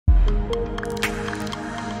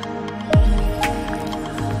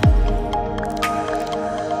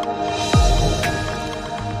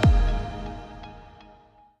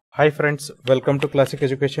Hi friends, welcome to classic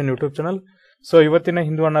education YouTube channel. So ಇವತ್ತಿನ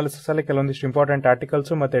Hindu analysis ಅಲ್ಲಿ ಕೆಲವೊಂದಿಷ್ಟು important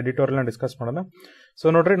articles ಮತ್ತೆ ಎಡಿಟೋರಿಯಲ್ ಡಿಸ್ಕಸ್ ಮಾಡೋಣ. ಸೊ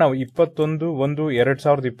ನೋಡ್ರಿ, ನಾವು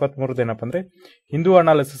 21/1/2023 ಏನಪ್ಪ ಅಂದ್ರೆ ಹಿಂದೂ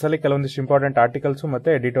ಅನಾಲಿಸಿಸ್ ಅಲ್ಲಿ ಕೆಲವೊಂದಿಷ್ಟು ಇಂಪಾರ್ಟೆಂಟ್ ಆರ್ಟಿಕಲ್ಸ್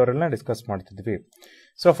ಮತ್ತೆ ಎಡಿಟೋರಿಯಲ್ ನ ಡಿಸ್ಕಸ್ ಮಾಡ್ತಿದ್ವಿ.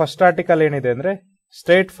 ಸೊ ಫಸ್ಟ್ ಆರ್ಟಿಕಲ್ ಏನಿದೆ ಅಂದ್ರೆ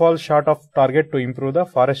state fall short of target to improve the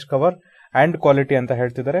forest cover and quality ಅಂತ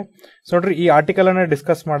ಹೇಳ್ತಿದ್ದಾರೆ. ಸೊ ನೋಡ್ರಿ, ಈ ಆರ್ಟಿಕಲ್ ಅನ್ನ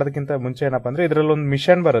ಡಿಸ್ಕಸ್ ಮಾಡೋದಕ್ಕಿಂತ ಮುಂಚೆ ಏನಪ್ಪಾ ಅಂದ್ರೆ ಇದರಲ್ಲಿ ಒಂದು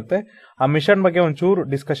ಮಿಷನ್ ಬರುತ್ತೆ. ಆ ಮಿಷನ್ ಬಗ್ಗೆ ಒಂಚೂರು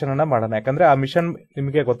ಡಿಸ್ಕಷನ್ ಅನ್ನ ಮಾಡೋಣ. ಯಾಕಂದ್ರೆ ಆ ಮಿಷನ್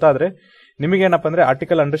ನಿಮಗೆ ಗೊತ್ತಾದ್ರೆ ನಿಮಗೆ ಏನಪ್ಪಾ ಅಂದ್ರೆ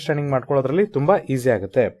ಆರ್ಟಿಕಲ್ ಅಂಡರ್ಸ್ಟ್ಯಾಂಡಿಂಗ್ ಮಾಡ್ಕೊಳ್ಳೋದ್ರಲ್ಲಿ ತುಂಬಾ ಈಸಿ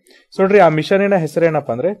ಆಗುತ್ತೆ. ಸೊ ನೋಡ್ರಿ, ಆ ಮಿಷನಿನ ಹೆಸರು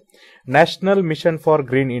ಏನಪ್ಪಾ ಅಂದ್ರೆ national mission for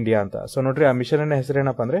green India ಅಂತ. ಸೊ ನೋಡ್ರಿ, ಆ ಮಿಷನಿನ ಹೆಸರು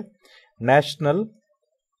ಏನಪ್ಪಾ ಅಂದ್ರೆ national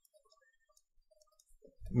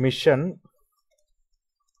mission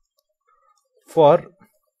for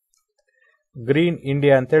green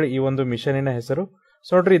India ಅಂತೇಳಿ ಈ ಒಂದು ಮಿಷನಿನ ಹೆಸರು.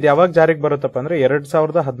 ಸೊ ನೋಡ್ರಿ, ಇದು ಯಾವಾಗ ಜಾರಿಗೆ ಬರುತ್ತಪ್ಪ ಅಂದ್ರೆ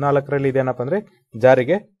 2014 ಇದೇನಪ್ಪ ಅಂದ್ರೆ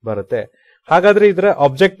ಜಾರಿಗೆ ಬರುತ್ತೆ. ಹಾಗಾದ್ರೆ ಇದರ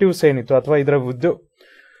ಆಬ್ಜೆಕ್ಟಿವ್ಸ್ ಏನಿತ್ತು ಅಥವಾ ಇದರ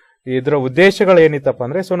ಉದ್ದೇಶಗಳು ಏನಿತ್ತಪ್ಪ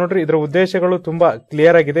ಅಂದ್ರೆ, ಸೊ ನೋಡ್ರಿ, ಇದರ ಉದ್ದೇಶಗಳು ತುಂಬಾ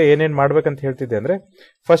ಕ್ಲಿಯರ್ ಆಗಿದೆ. ಏನೇನ್ ಮಾಡ್ಬೇಕಂತ ಹೇಳ್ತಿದ್ದೆ ಅಂದ್ರೆ,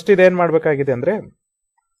 ಫಸ್ಟ್ ಇದೇನ್ ಮಾಡ್ಬೇಕಾಗಿದೆ ಅಂದ್ರೆ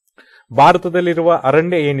ಭಾರತದಲ್ಲಿರುವ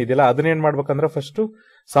ಅರಣ್ಯ ಏನಿದೆಯಲ್ಲ ಅದನ್ನೇನ್ ಮಾಡ್ಬೇಕಂದ್ರೆ ಫಸ್ಟ್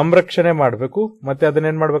ಸಂರಕ್ಷಣೆ ಮಾಡಬೇಕು, ಮತ್ತೆ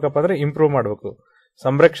ಅದನ್ನೇನ್ ಮಾಡ್ಬೇಕಪ್ಪ ಅಂದ್ರೆ ಇಂಪ್ರೂವ್ ಮಾಡಬೇಕು.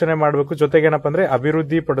 ಸಂರಕ್ಷಣೆ ಮಾಡಬೇಕು, ಜೊತೆಗೆ ಏನಪ್ಪಾ ಅಂದ್ರೆ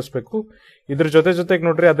ಅಭಿವೃದ್ಧಿ ಪಡಿಸಬೇಕು. ಇದ್ರ ಜೊತೆಗೆ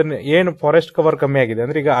ನೋಡ್ರಿ, ಅದನ್ನ ಏನು ಫಾರೆಸ್ಟ್ ಕವರ್ ಕಮ್ಮಿ ಆಗಿದೆ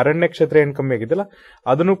ಅಂದ್ರೆ ಈಗ ಅರಣ್ಯ ಕ್ಷೇತ್ರ ಏನ್ ಕಮ್ಮಿ ಆಗಿದೆಯಲ್ಲ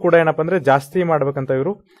ಅದನ್ನು ಕೂಡ ಏನಪ್ಪಾ ಅಂದ್ರೆ ಜಾಸ್ತಿ ಮಾಡ್ಬೇಕಂತ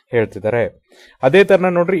ಇವರು ಹೇಳ್ತಿದ್ದಾರೆ. ಅದೇ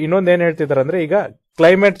ತರ ನೋಡ್ರಿ, ಇನ್ನೊಂದ್ ಏನ್ ಹೇಳ್ತಿದ್ದಾರೆ ಅಂದ್ರೆ ಈಗ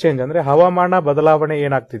ಕ್ಲೈಮೇಟ್ ಚೇಂಜ್ ಅಂದ್ರೆ ಹವಾಮಾನ ಬದಲಾವಣೆ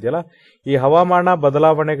ಏನಾಗ್ತಿದೆಯಲ್ಲ, ಈ ಹವಾಮಾನ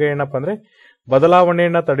ಬದಲಾವಣೆಗೆ ಏನಪ್ಪಾ ಅಂದ್ರೆ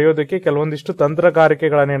ಬದಲಾವಣೆಯನ್ನ ತಡೆಯೋದಕ್ಕೆ ಕೆಲವೊಂದಿಷ್ಟು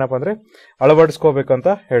ತಂತ್ರಗಾರಿಕೆಗಳನ್ನ ಏನಪ್ಪಾ ಅಂದ್ರೆ ಅಳವಡಿಸ್ಕೋಬೇಕಂತ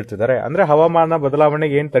ಹೇಳ್ತಿದ್ದಾರೆ. ಅಂದ್ರೆ ಹವಾಮಾನ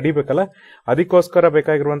ಬದಲಾವಣೆಗೆ ಏನ್ ತಡಿಬೇಕಲ್ಲ ಅದಕ್ಕೋಸ್ಕರ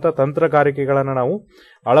ಬೇಕಾಗಿರುವಂತಹ ತಂತ್ರಗಾರಿಕೆಗಳನ್ನ ನಾವು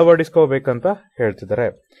ಅಳವಡಿಸ್ಕೋಬೇಕಂತ ಹೇಳ್ತಿದ್ದಾರೆ.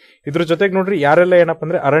 ಇದ್ರ ಜೊತೆಗೆ ನೋಡ್ರಿ, ಯಾರೆಲ್ಲ ಏನಪ್ಪಾ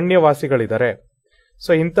ಅಂದ್ರೆ ಅರಣ್ಯವಾಸಿಗಳಿದ್ದಾರೆ,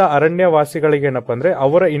 ಸೊ ಇಂಥ ಅರಣ್ಯವಾಸಿಗಳಿಗೆ ಏನಪ್ಪಾ ಅಂದ್ರೆ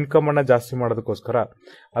ಅವರ ಇನ್ಕಮ್ ಅನ್ನ ಜಾಸ್ತಿ ಮಾಡೋದಕ್ಕೋಸ್ಕರ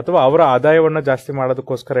ಅಥವಾ ಅವರ ಆದಾಯವನ್ನ ಜಾಸ್ತಿ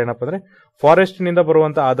ಮಾಡೋದಕ್ಕೋಸ್ಕರ ಏನಪ್ಪಾ ಅಂದ್ರೆ ಫಾರೆಸ್ಟ್ ನಿಂದ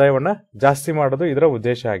ಬರುವಂತ ಆದಾಯವನ್ನ ಜಾಸ್ತಿ ಮಾಡೋದು ಇದರ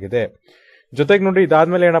ಉದ್ದೇಶ ಆಗಿದೆ. ಜೊತೆಗೆ ನೋಡ್ರಿ,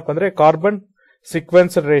 ಇದಾದ್ಮೇಲೆ ಏನಪ್ಪಾ ಅಂದ್ರೆ ಕಾರ್ಬನ್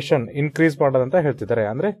ಸಿಕ್ವೆನ್ಸರೇಷನ್ ಇನ್ಕ್ರೀಸ್ ಮಾಡೋದಂತ ಹೇಳ್ತಿದ್ದಾರೆ.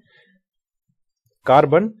 ಅಂದ್ರೆ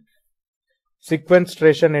ಕಾರ್ಬನ್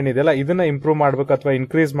ಸಿಕ್ವೆನ್ಸ್ಟ್ರೇಷನ್ ಏನಿದೆಯಲ್ಲ ಇದನ್ನ ಇಂಪ್ರೂವ್ ಮಾಡ್ಬೇಕು ಅಥವಾ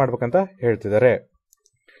ಇನ್ಕ್ರೀಸ್ ಮಾಡ್ಬೇಕಂತ ಹೇಳ್ತಿದ್ದಾರೆ.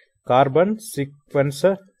 ಕಾರ್ಬನ್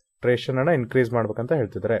ಸಿಕ್ವೆನ್ಸಟ್ರೇಷನ್ ಅನ್ನ ಇನ್ಕ್ರೀಸ್ ಮಾಡ್ಬೇಕಂತ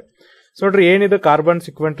ಹೇಳ್ತಿದ್ದಾರೆ. ಸೊ ನೋಡ್ರಿ, ಏನಿದೆ ಕಾರ್ಬನ್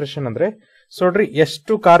ಸಿಕ್ವೆನ್ಟ್ರೇಷನ್ ಅಂದ್ರೆ, ಸೊ ನೋಡ್ರಿ,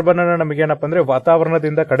 ಎಷ್ಟು ಕಾರ್ಬನ್ ಅನ್ನ ನಮಗೆ ಏನಪ್ಪಾ ಅಂದ್ರೆ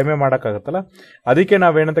ವಾತಾವರಣದಿಂದ ಕಡಿಮೆ ಮಾಡಕ್ಕಾಗತ್ತಲ್ಲ ಅದಕ್ಕೆ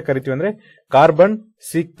ನಾವೇನಂತ ಕರಿತೀವಿ ಅಂದ್ರೆ ಕಾರ್ಬನ್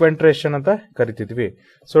ಸಿಕ್ವೆಂಟ್ರೇಷನ್ ಅಂತ ಕರಿತಿದ್ವಿ.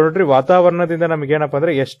 ಸೊ ನೋಡ್ರಿ, ವಾತಾವರಣದಿಂದ ನಮಗೆ ಏನಪ್ಪಾ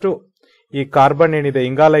ಅಂದ್ರೆ ಎಷ್ಟು ಈ ಕಾರ್ಬನ್ ಏನಿದೆ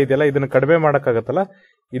ಇಂಗಾಲ ಇದೆಯಲ್ಲ ಇದನ್ನ ಕಡಿಮೆ ಮಾಡಕ್ಕಾಗತ್ತಲ್ಲ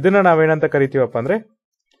ಇದನ್ನ ನಾವೇನಂತ ಕರಿತೀವಪ್ಪ ಅಂದ್ರೆ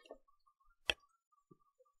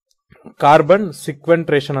ಕಾರ್ಬನ್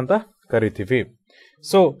ಸಿಕ್ವೆಂಟ್ರೇಷನ್ ಅಂತ ಕರಿತೀವಿ.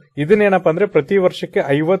 ಸೊ ಇದನ್ನೇನಪ್ಪ ಅಂದ್ರೆ ಪ್ರತಿ ವರ್ಷಕ್ಕೆ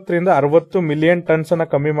 50 ರಿಂದ 60 ಮಿಲಿಯನ್ ಟನ್ಸ್ ಅನ್ನ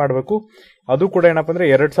ಕಮ್ಮಿ ಮಾಡಬೇಕು. ಅದು ಕೂಡ ಏನಪ್ಪಾ ಅಂದ್ರೆ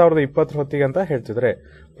 2020 ಹೊತ್ತಿಗೆ ಅಂತ ಹೇಳ್ತಿದ್ರೆ.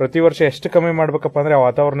 ಪ್ರತಿ ವರ್ಷ ಎಷ್ಟು ಕಮ್ಮಿ ಮಾಡ್ಬೇಕಪ್ಪ ಅಂದ್ರೆ ಆ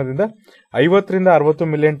ವಾತಾವರಣದಿಂದ 50 ರಿಂದ 60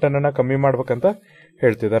 ಮಿಲಿಯನ್ ಟನ್ ಅನ್ನ ಕಮ್ಮಿ ಮಾಡ್ಬೇಕಂತ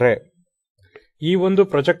ಹೇಳ್ತಿದ್ದಾರೆ. ಈ ಒಂದು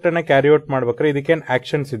ಪ್ರಾಜೆಕ್ಟ್ ಅನ್ನ ಕ್ಯಾರಿ ಔಟ್ ಮಾಡ್ಬೇಕ್ರೆ ಇದಕ್ಕೇನ್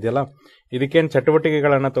ಆಕ್ಷನ್ಸ್ ಇದೆಯಲ್ಲ, ಇದಕ್ಕೇನ್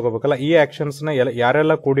ಚಟುವಟಿಕೆಗಳನ್ನ ತಗೋಬೇಕಲ್ಲ, ಈ ಆಕ್ಷನ್ಸ್ ನ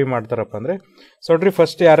ಯಾರೆಲ್ಲ ಕೂಡಿ ಮಾಡ್ತಾರಪ್ಪ ಅಂದ್ರೆ, ಸೊ ನೋಡ್ರಿ,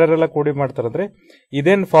 ಫಸ್ಟ್ ಯಾರ್ಯಾರೆಲ್ಲ ಕೂಡಿ ಮಾಡ್ತಾರಂದ್ರೆ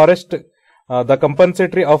ಇದೇನ್ forest the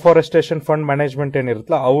ಕಂಪನ್ಸೇಟರಿ afforestation fund management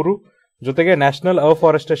ಏನಿರುತ್ತಲ್ಲ ಅವರು, ಜೊತೆಗೆ ನ್ಯಾಷನಲ್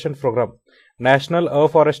ಅಫಾರೆಸ್ಟೇಷನ್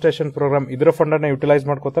ಪ್ರೋಗ್ರಾಮ್ ಇದರ ಫಂಡ್ ಅನ್ನ ಯುಟಿಲೈಸ್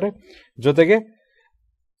ಮಾಡ್ಕೋತಾರೆ. ಜೊತೆಗೆ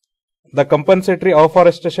the ಕಂಪನ್ಸೇಟರಿ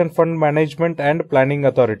afforestation fund management and planning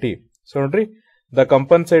authority. So ನೋಡ್ರಿ, the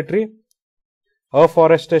ಕಂಪನ್ಸೇಟರಿ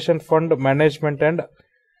afforestation fund management and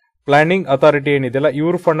planning authority ಏನಿದೆಯಲ್ಲ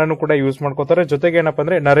ಇವ್ರ ಫಂಡ್ ಅನ್ನು ಕೂಡ ಯೂಸ್ ಮಾಡ್ಕೋತಾರೆ. ಜೊತೆಗೆ ಏನಪ್ಪಾ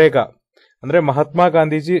ಅಂದ್ರೆ ನರೇಗಾ ಅಂದ್ರೆ Mahatma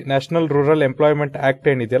Gandhiji national rural employment act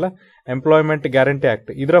ಏನಿದೆಯಲ್ಲ, ಎಂಪ್ಲಾಯ್ಮೆಂಟ್ ಗ್ಯಾರಂಟಿ ಆಕ್ಟ್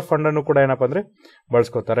ಇದರ ಫಂಡ್ ಅನ್ನು ಕೂಡ ಏನಪ್ಪಾ ಅಂದ್ರೆ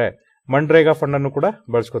ಬಳಸ್ಕೋತಾರೆ. ಮನ್ರೇಗಾ ಫಂಡ್ ಅನ್ನು ಕೂಡ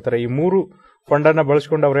ಬಳಸ್ಕೋತಾರೆ. ಈ 3 ಫಂಡ್ ಅನ್ನ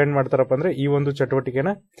ಬಳಸ್ಕೊಂಡು ಅವ್ರು ಏನ್ ಮಾಡ್ತಾರಪ್ಪ ಅಂದ್ರೆ ಈ ಒಂದು ಚಟುವಟಿಕೆನ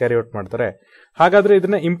ಕ್ಯಾರಿ ಔಟ್ ಮಾಡ್ತಾರೆ. ಹಾಗಾದ್ರೆ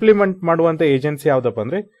ಇದನ್ನ ಇಂಪ್ಲಿಮೆಂಟ್ ಮಾಡುವಂತ ಏಜೆನ್ಸಿ ಯಾವ್ದಪ್ಪ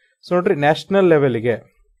ಅಂದ್ರೆ, ಸೊ ನೋಡ್ರಿ, ನ್ಯಾಷನಲ್ ಲೆವೆಲ್ಗೆ.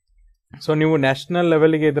 ಸೊ ನೀವು ನ್ಯಾಷನಲ್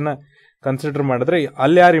ಲೆವೆಲ್ಗೆ ಇದನ್ನ ಕನ್ಸಿಡರ್ ಮಾಡಿದ್ರೆ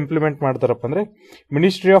ಅಲ್ಲಿ ಯಾರು ಇಂಪ್ಲಿಮೆಂಟ್ ಮಾಡ್ತಾರಪ್ಪ ಅಂದ್ರೆ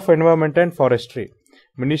ministry of environment and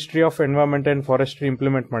forestry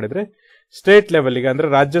implement ಮಾಡಿದ್ರೆ ಸ್ಟೇಟ್ ಲೆವೆಲ್ಗೆ ಅಂದ್ರೆ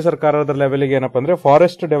ರಾಜ್ಯ ಸರ್ಕಾರದ ಲೆವೆಲ್ಗೆ ಏನಪ್ಪಾ ಅಂದ್ರೆ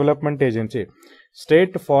forest development agency,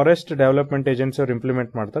 state forest development agency ಅವರು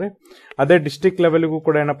ಇಂಪ್ಲಿಮೆಂಟ್ ಮಾಡ್ತಾರೆ. ಅದೇ ಡಿಸ್ಟ್ರಿಕ್ಟ್ ಲೆವೆಲ್ಗೂ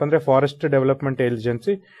ಕೂಡ ಏನಪ್ಪಾ ಅಂದ್ರೆ ಫಾರೆಸ್ಟ್ ಡೆವಲಪ್ಮೆಂಟ್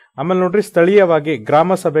ಏಜೆನ್ಸಿ. ಆಮೇಲೆ ನೋಡ್ರಿ, ಸ್ಥಳೀಯವಾಗಿ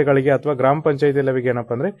ಗ್ರಾಮ ಸಭೆಗಳಿಗೆ ಅಥವಾ ಗ್ರಾಮ ಪಂಚಾಯತಿ ಲೆವೆಲ್ಗೆ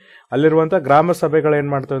ಏನಪ್ಪಾ ಅಂದ್ರೆ ಅಲ್ಲಿರುವಂತಹ ಗ್ರಾಮ ಸಭೆಗಳು ಏನ್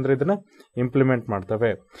ಮಾಡ್ತವೆ ಅಂದ್ರೆ ಇದನ್ನ ಇಂಪ್ಲಿಮೆಂಟ್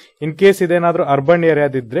ಮಾಡ್ತವೆ. In case ಇದೇನಾದ್ರೂ urban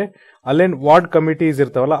ಏರಿಯಾದಿದ್ರೆ ಅಲ್ಲೇನ್ ward committees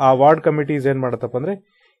ಇರ್ತಾವಲ್ಲ ಆ ವಾರ್ಡ್ ಕಮಿಟೀಸ್ ಏನ್ ಮಾಡತ್ತಪ್ಪ ಅಂದ್ರೆ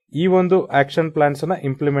ಈ ಒಂದು ಆಕ್ಷನ್ ಪ್ಲಾನ್ಸ್ ಅನ್ನ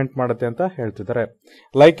ಇಂಪ್ಲಿಮೆಂಟ್ ಮಾಡುತ್ತೆ ಅಂತ ಹೇಳ್ತಿದ್ದಾರೆ.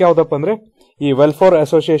 ಲೈಕ್ ಯಾವ್ದಪ್ಪ ಅಂದ್ರೆ ಈ ವೆಲ್ಫೇರ್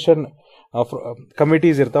ಅಸೋಸಿಯೇಷನ್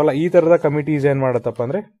ಕಮಿಟೀಸ್ ಇರ್ತಾವಲ್ಲ ಈ ತರದ ಕಮಿಟೀಸ್ ಏನ್ ಮಾಡತ್ತಪ್ಪ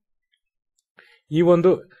ಅಂದ್ರೆ ಈ ಒಂದು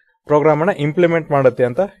ಪ್ರೋಗ್ರಾಮ್ ಅನ್ನ ಇಂಪ್ಲಿಮೆಂಟ್ ಮಾಡುತ್ತೆ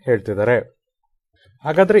ಅಂತ ಹೇಳ್ತಿದ್ದಾರೆ.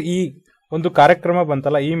 ಹಾಗಾದ್ರೆ ಈ ಒಂದು ಕಾರ್ಯಕ್ರಮ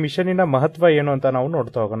ಬಂತಲ್ಲ, ಈ ಮಿಷನ್ನಿನ ಮಹತ್ವ ಏನು ಅಂತ ನಾವು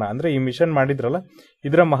ನೋಡ್ತಾ ಹೋಗೋಣ. ಅಂದ್ರೆ ಈ ಮಿಷನ್ ಮಾಡಿದ್ರಲ್ಲ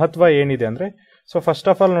ಇದರ ಮಹತ್ವ ಏನಿದೆ ಅಂದ್ರೆ, ಸೊ ಫಸ್ಟ್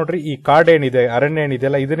ಆಫ್ ಆಲ್ ನೋಡ್ರಿ, ಈ ಕಾಡ್ ಏನಿದೆ, ಅರಣ್ಯ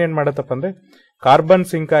ಏನಿದೆಯಲ್ಲ, ಇದನ್ನೇನ್ ಮಾಡತ್ತಪ್ಪ ಅಂದ್ರೆ ಕಾರ್ಬನ್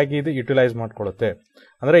ಸಿಂಕ್ ಆಗಿ ಇದು ಯುಟಿಲೈಸ್ ಮಾಡ್ಕೊಳ್ಳುತ್ತೆ.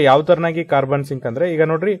 ಅಂದ್ರೆ ಯಾವ ತರನಾಗಿ ಕಾರ್ಬನ್ ಸಿಂಕ್ ಅಂದ್ರೆ, ಈಗ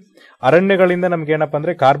ನೋಡ್ರಿ ಅರಣ್ಯಗಳಿಂದ ನಮ್ಗೆ ಏನಪ್ಪಾ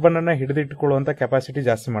ಅಂದ್ರೆ ಕಾರ್ಬನ್ ಅನ್ನ ಹಿಡಿದಿಟ್ಟುಕೊಳ್ಳುವಂತ ಕೆಪಾಸಿಟಿ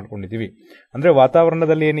ಜಾಸ್ತಿ ಮಾಡ್ಕೊಂಡಿದೀವಿ. ಅಂದ್ರೆ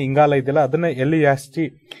ವಾತಾವರಣದಲ್ಲಿ ಏನು ಇಂಗಾಲ ಇದೆಯಲ್ಲ ಅದನ್ನ ಎಲ್ಲಿ ಜಾಸ್ತಿ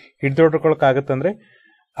ಹಿಡಿದಿಟ್ಕೊಳ್ಳೋಕಾಗತ್ತಂದ್ರೆ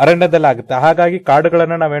ಅರಣ್ಯದಲ್ಲಿ ಆಗುತ್ತೆ. ಹಾಗಾಗಿ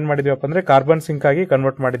ಕಾಡುಗಳನ್ನ ನಾವೇನ್ ಮಾಡಿದೀವಪ್ಪ ಅಂದ್ರೆ ಕಾರ್ಬನ್ ಸಿಂಕ್ ಆಗಿ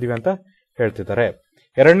ಕನ್ವರ್ಟ್ ಮಾಡಿದೀವಿ ಅಂತ ಹೇಳ್ತಿದ್ದಾರೆ.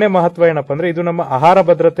 ಎರಡನೇ ಮಹತ್ವ ಏನಪ್ಪಾ ಅಂದ್ರೆ ಇದು ನಮ್ಮ ಆಹಾರ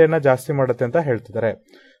ಭದ್ರತೆಯನ್ನ ಜಾಸ್ತಿ ಮಾಡುತ್ತೆ ಅಂತ ಹೇಳ್ತಿದ್ದಾರೆ.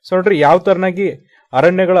 ಸೊ ನೋಡ್ರಿ, ಯಾವ ತರನಾಗಿ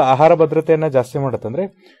ಅರಣ್ಯಗಳ ಆಹಾರ ಭದ್ರತೆಯನ್ನ ಜಾಸ್ತಿ ಮಾಡುತ್ತಂದ್ರೆ,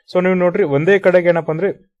 ಸೊ ನೀವು ನೋಡ್ರಿ ಒಂದೇ ಕಡೆಗೆ ಏನಪ್ಪಾ ಅಂದ್ರೆ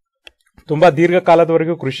ತುಂಬಾ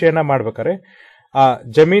ದೀರ್ಘಕಾಲದವರೆಗೂ ಕೃಷಿಯನ್ನ ಮಾಡ್ಬೇಕಾರೆ ಆ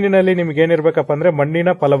ಜಮೀನಿನಲ್ಲಿ ನಿಮ್ಗೆ ಏನಿರ್ಬೇಕಪ್ಪ ಅಂದ್ರೆ ಮಣ್ಣಿನ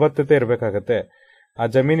ಫಲವತ್ತತೆ ಇರಬೇಕಾಗತ್ತೆ. ಆ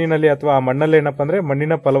ಜಮೀನಿನಲ್ಲಿ ಅಥವಾ ಆ ಮಣ್ಣಲ್ಲಿ ಏನಪ್ಪಾ ಅಂದ್ರೆ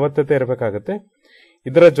ಮಣ್ಣಿನ ಫಲವತ್ತತೆ ಇರಬೇಕಾಗತ್ತೆ.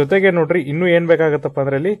 ಇದರ ಜೊತೆಗೆ ನೋಡ್ರಿ ಇನ್ನೂ ಏನ್ ಬೇಕಾಗತ್ತಪ್ಪ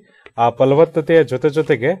ಅಂದ್ರೆ ಅಲ್ಲಿ ಆ ಫಲವತ್ತತೆಯ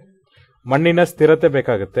ಜೊತೆಗೆ ಮಣ್ಣಿನ ಸ್ಥಿರತೆ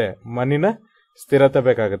ಬೇಕಾಗುತ್ತೆ. ಮಣ್ಣಿನ ಸ್ಥಿರತೆ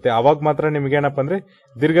ಬೇಕಾಗುತ್ತೆ. ಅವಾಗ ಮಾತ್ರ ನಿಮ್ಗೆ ಏನಪ್ಪ ಅಂದ್ರೆ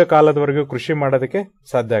ದೀರ್ಘಕಾಲದವರೆಗೂ ಕೃಷಿ ಮಾಡೋದಕ್ಕೆ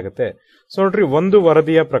ಸಾಧ್ಯ ಆಗುತ್ತೆ. ಸೊ ನೋಡ್ರಿ, ಒಂದು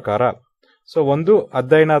ವರದಿಯ ಪ್ರಕಾರ, ಸೊ ಒಂದು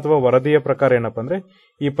ಅಧ್ಯಯನ ಅಥವಾ ವರದಿಯ ಪ್ರಕಾರ ಏನಪ್ಪ ಅಂದ್ರೆ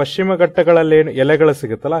ಈ ಪಶ್ಚಿಮ ಘಟ್ಟಗಳಲ್ಲಿ ಏನು ಎಲೆಗಳು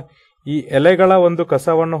ಸಿಗುತ್ತಲ್ಲ, ಈ ಎಲೆಗಳ ಒಂದು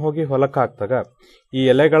ಕಸವನ್ನು ಹೋಗಿ ಹೊಲಕ್ಕೆ ಹಾಕ್ದಾಗ, ಈ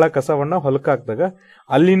ಎಲೆಗಳ ಕಸವನ್ನ ಹೊಲಕ್ಕೆ ಹಾಕಿದಾಗ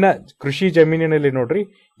ಅಲ್ಲಿನ ಕೃಷಿ ಜಮೀನಿನಲ್ಲಿ ನೋಡ್ರಿ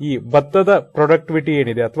ಈ ಭತ್ತದ ಪ್ರೊಡಕ್ಟಿವಿಟಿ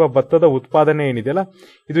ಏನಿದೆ ಅಥವಾ ಭತ್ತದ ಉತ್ಪಾದನೆ ಏನಿದೆಯಲ್ಲ,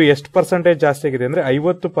 ಇದು ಎಷ್ಟು ಪರ್ಸೆಂಟೇಜ್ ಜಾಸ್ತಿ ಆಗಿದೆ ಅಂದ್ರೆ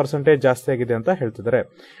 50% ಜಾಸ್ತಿ ಆಗಿದೆ ಅಂತ ಹೇಳ್ತಿದ್ದಾರೆ.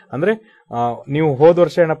 ಅಂದ್ರೆ ನೀವು ಹೋದ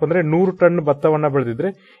ವರ್ಷ ಏನಪ್ಪ ಅಂದ್ರೆ 100 ಟನ್ ಭತ್ತವನ್ನ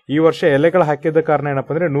ಬೆಳೆದಿದ್ರೆ ಈ ವರ್ಷ ಎಲೆಗಳು ಹಾಕಿದ ಕಾರಣ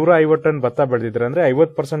ಏನಪ್ಪ ಅಂದ್ರೆ 150 ಟನ್ ಭತ್ತ ಬೆಳೆದಿದ್ರೆ ಅಂದ್ರೆ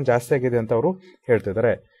 50% ಜಾಸ್ತಿ ಆಗಿದೆ ಅಂತ ಅವರು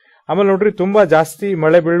ಹೇಳ್ತಿದ್ದಾರೆ. ಆಮೇಲೆ ನೋಡ್ರಿ, ತುಂಬಾ ಜಾಸ್ತಿ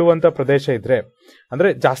ಮಳೆ ಬೀಳುವಂತ ಪ್ರದೇಶ ಇದ್ರೆ, ಅಂದ್ರೆ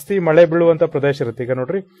ಜಾಸ್ತಿ ಮಳೆ ಬೀಳುವಂತ ಪ್ರದೇಶ ಇರುತ್ತೆ. ಈಗ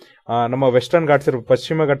ನೋಡ್ರಿ ನಮ್ಮ ವೆಸ್ಟರ್ನ್ ಘಾಟ್ಸ್ ಇರ್ಬೋದು,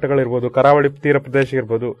 ಪಶ್ಚಿಮ ಘಟ್ಟಗಳಿರ್ಬೋದು, ಕರಾವಳಿ ತೀರ ಪ್ರದೇಶ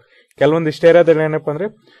ಇರ್ಬೋದು, ಕೆಲವೊಂದಿಷ್ಟು ಏರಿಯಾದಲ್ಲಿ ಏನಪ್ಪ ಅಂದ್ರೆ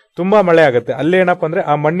ತುಂಬಾ ಮಳೆ ಆಗುತ್ತೆ. ಅಲ್ಲಿ ಏನಪ್ಪ ಅಂದ್ರೆ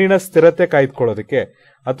ಆ ಮಣ್ಣಿನ ಸ್ಥಿರತೆ ಕಾಯ್ದುಕೊಳ್ಳೋದಕ್ಕೆ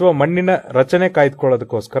ಅಥವಾ ಮಣ್ಣಿನ ರಚನೆ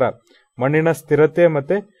ಕಾಯ್ದುಕೊಳ್ಳೋದಕ್ಕೋಸ್ಕರ, ಮಣ್ಣಿನ ಸ್ಥಿರತೆ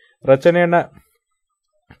ಮತ್ತೆ ರಚನೆಯನ್ನ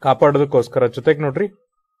ಕಾಪಾಡೋದಕ್ಕೋಸ್ಕರ, ಜೊತೆಗೆ ನೋಡ್ರಿ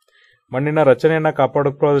ಮಣ್ಣಿನ ರಚನೆಯನ್ನ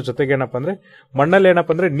ಕಾಪಾಡಿಕೊಳ್ಳೋದ್ರ ಜೊತೆಗೆ ಏನಪ್ಪಾ ಅಂದ್ರೆ ಮಣ್ಣಲ್ಲಿ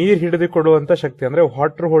ಏನಪ್ಪಾ ಅಂದ್ರೆ ನೀರು ಹಿಡಿದುಕೊಳ್ಳುವಂತ ಶಕ್ತಿ, ಅಂದ್ರೆ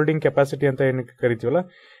ವಾಟರ್ ಹೋಲ್ಡಿಂಗ್ ಕೆಪಾಸಿಟಿ ಅಂತ ಏನು ಕರಿತೀವಲ್ಲ,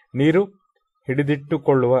 ನೀರು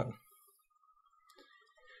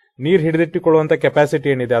ಹಿಡಿದಿಟ್ಟುಕೊಳ್ಳುವಂತ ಕೆಪಾಸಿಟಿ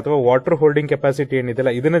ಏನಿದೆ ಅಥವಾ ವಾಟರ್ ಹೋಲ್ಡಿಂಗ್ ಕೆಪಾಸಿಟಿ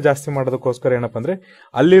ಏನಿದೆಲ್ಲ ಇದನ್ನ ಜಾಸ್ತಿ ಮಾಡೋದಕ್ಕೋಸ್ಕರ ಏನಪ್ಪಾ ಅಂದ್ರೆ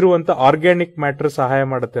ಅಲ್ಲಿರುವಂತ ಆರ್ಗ್ಯಾನಿಕ್ ಮ್ಯಾಟರ್ ಸಹಾಯ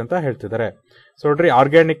ಮಾಡುತ್ತೆ ಅಂತ ಹೇಳ್ತಿದ್ದಾರೆ. ಸೊ ನೋಡ್ರಿ,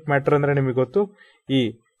 ಆರ್ಗ್ಯಾನಿಕ್ ಮ್ಯಾಟರ್ ಅಂದ್ರೆ ನಿಮಗೆ ಗೊತ್ತು, ಈ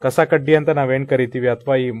ಕಸ ಕಡ್ಡಿ ಅಂತ ನಾವೇನ್ ಕರಿತೀವಿ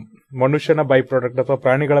ಅಥವಾ ಈ ಮನುಷ್ಯನ ಬೈ ಪ್ರಾಡಕ್ಟ್ ಅಥವಾ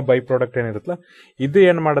ಪ್ರಾಣಿಗಳ ಬೈ ಪ್ರಾಡಕ್ಟ್ ಏನಿರುತ್ತಲ್ಲ, ಇದು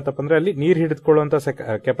ಏನ್ ಮಾಡತ್ತಪ್ಪ ಅಂದ್ರೆ ಅಲ್ಲಿ ನೀರು ಹಿಡಿದುಕೊಳ್ಳುವಂತ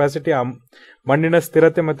ಕೆಪಾಸಿಟಿ ಆ ಮಣ್ಣಿನ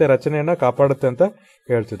ಸ್ಥಿರತೆ ಮತ್ತೆ ರಚನೆಯನ್ನ ಕಾಪಾಡುತ್ತೆ ಅಂತ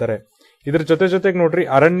ಹೇಳ್ತಿದ್ದಾರೆ. ಇದ್ರ ಜೊತೆಗೆ ನೋಡ್ರಿ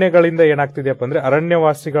ಅರಣ್ಯಗಳಿಂದ ಏನಾಗ್ತಿದೆಯಪ್ಪ ಅಂದ್ರೆ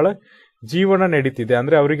ಅರಣ್ಯವಾಸಿಗಳ ಜೀವನ ನಡೀತಿದೆ.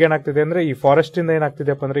 ಅಂದ್ರೆ ಅವ್ರಿಗೆ ಏನಾಗ್ತಿದೆ ಅಂದ್ರೆ ಈ ಫಾರೆಸ್ಟ್ ಇಂದ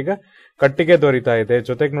ಏನಾಗ್ತಿದೆಯಪ್ಪ ಅಂದ್ರೆ ಈಗ ಕಟ್ಟಿಗೆ ದೊರೀತಾ ಇದೆ.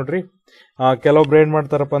 ಜೊತೆಗೆ ನೋಡ್ರಿ ಕೆಲವೊಬ್ರು ಏನ್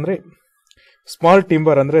ಮಾಡ್ತಾರಪ್ಪ ಅಂದ್ರೆ ಸ್ಮಾಲ್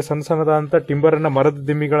ಟಿಂಬರ್ ಅಂದ್ರೆ ಸಣ್ಣದಾದಂತ ಟಿಂಬರ್ ಅನ್ನ, ಮರದ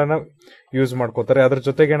ದಿಮ್ಮಿಗಳನ್ನ ಯೂಸ್ ಮಾಡ್ಕೋತಾರೆ. ಅದ್ರ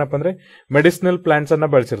ಜೊತೆಗೆ ಏನಪ್ಪಾ ಅಂದ್ರೆ ಮೆಡಿಸಿನಲ್ ಪ್ಲಾಂಟ್ಸ್ ಅನ್ನ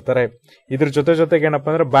ಬೆಳೆಸಿರ್ತಾರೆ. ಇದ್ರ ಜೊತೆಗೆ ಏನಪ್ಪಾ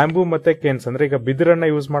ಅಂದ್ರೆ ಬ್ಯಾಂಬೂ ಮತ್ತೆ ಕೇನ್ಸ್ ಅಂದ್ರೆ ಈಗ ಬಿದಿರನ್ನ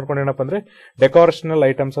ಯೂಸ್ ಮಾಡ್ಕೊಂಡು ಏನಪ್ಪಾ ಅಂದ್ರೆ ಡೆಕೋರೇಷನಲ್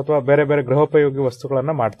ಐಟಮ್ಸ್ ಅಥವಾ ಬೇರೆ ಬೇರೆ ಗೃಹೋಪಯೋಗಿ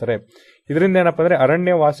ವಸ್ತುಗಳನ್ನ ಮಾಡ್ತಾರೆ. ಇದರಿಂದ ಏನಪ್ಪಾ ಅಂದ್ರೆ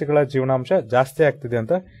ಅರಣ್ಯವಾಸಿಗಳ ಜೀವನಾಂಶ ಜಾಸ್ತಿ ಆಗ್ತಿದೆ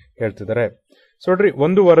ಅಂತ ಹೇಳ್ತಿದ್ದಾರೆ. ಸೊ ನೋಡ್ರಿ,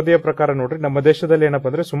 ಒಂದು ವರದಿಯ ಪ್ರಕಾರ ನೋಡ್ರಿ ನಮ್ಮ ದೇಶದಲ್ಲಿ ಏನಪ್ಪಾ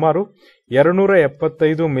ಅಂದ್ರೆ ಸುಮಾರು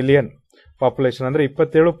 275 ಮಿಲಿಯನ್ ಪಾಪ್ಯುಲೇಷನ್ ಅಂದ್ರೆ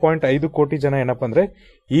 27.5 ಕೋಟಿ ಜನ ಏನಪ್ಪಾ ಅಂದ್ರೆ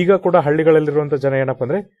ಈಗ ಕೂಡ ಹಳ್ಳಿಗಳಲ್ಲಿರುವಂತ ಜನ ಏನಪ್ಪಾ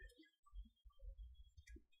ಅಂದ್ರೆ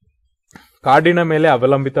ಕಾಡಿನ ಮೇಲೆ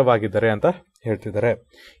ಅವಲಂಬಿತವಾಗಿದ್ದಾರೆ ಅಂತ ಹೇಳ್ತಿದ್ದಾರೆ.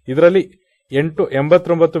 ಇದರಲ್ಲಿ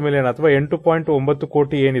 89 ಮಿಲಿಯನ್ ಅಥವಾ 8.9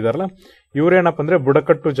 ಕೋಟಿ ಏನಿದಾರಲ್ಲ ಇವ್ರೇನಪ್ಪ ಅಂದ್ರೆ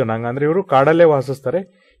ಬುಡಕಟ್ಟು ಜನಾಂಗ, ಅಂದ್ರೆ ಇವರು ಕಾಡಲ್ಲೇ ವಾಸಿಸ್ತಾರೆ.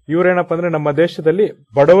 ಇವ್ರೇನಪ್ಪ ಅಂದ್ರೆ ನಮ್ಮ ದೇಶದಲ್ಲಿ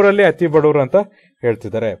ಬಡವರಲ್ಲೇ ಅತಿ ಬಡವರು ಅಂತ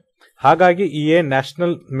ಹೇಳ್ತಿದ್ದಾರೆ. ಹಾಗಾಗಿ ಈ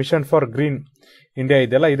national mission for green India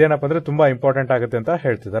ಇದೆಯಲ್ಲ, ಇದೇನಪ್ಪ ಅಂದ್ರೆ ತುಂಬಾ ಇಂಪಾರ್ಟೆಂಟ್ ಆಗುತ್ತೆ ಅಂತ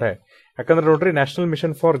ಹೇಳ್ತಿದ್ದಾರೆ. ಯಾಕಂದ್ರೆ ನೋಡ್ರಿ, ನ್ಯಾಷನಲ್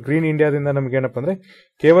ಮಿಷನ್ ಫಾರ್ ಗ್ರೀನ್ ಇಂಡಿಯಾದಿಂದ ನಮ್ಗೆ ಏನಪ್ಪ ಅಂದ್ರೆ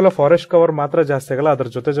ಕೇವಲ ಫಾರೆಸ್ಟ್ ಕವರ್ ಮಾತ್ರ ಜಾಸ್ತಿ ಆಗಲ್ಲ, ಅದ್ರ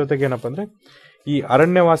ಜೊತೆಗೆ ಏನಪ್ಪ ಅಂದ್ರೆ ಈ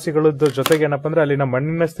ಅರಣ್ಯವಾಸಿಗಳದ ಜೊತೆಗೆ ಏನಪ್ಪ ಅಂದ್ರೆ ಅಲ್ಲಿನ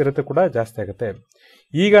ಮಣ್ಣಿನ ಸ್ಥಿರತೆ ಕೂಡ ಜಾಸ್ತಿ ಆಗುತ್ತೆ.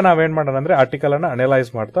 ಈಗ ನಾವೇನ್ ಮಾಡೋಣ ಅಂದ್ರೆ ಆರ್ಟಿಕಲ್ ಅನ್ನ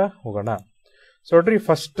ಅನಲೈಸ್ ಮಾಡ್ತಾ ಹೋಗೋಣ. ಸೊ ನೋಡ್ರಿ,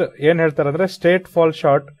 ಫಸ್ಟ್ ಏನ್ ಹೇಳ್ತಾರೆ ಅಂದ್ರೆ state fall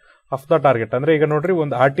short of the target. ಅಂದ್ರೆ ಈಗ ನೋಡ್ರಿ,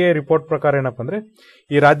 ಒಂದು RTI ರಿಪೋರ್ಟ್ ಪ್ರಕಾರ ಏನಪ್ಪ ಅಂದ್ರೆ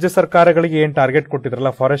ಈ ರಾಜ್ಯ ಸರ್ಕಾರಗಳಿಗೆ ಏನ್ ಟಾರ್ಗೆಟ್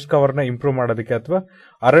ಕೊಟ್ಟಿದ್ರಲ್ಲ ಫಾರೆಸ್ಟ್ ಕವರ್ ನ ಇಂಪ್ರೂವ್ ಮಾಡೋದಕ್ಕೆ ಅಥವಾ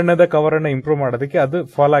ಅರಣ್ಯದ ಕವರ್ ಅನ್ನ ಇಂಪ್ರೂವ್ ಮಾಡೋದಕ್ಕೆ, ಅದು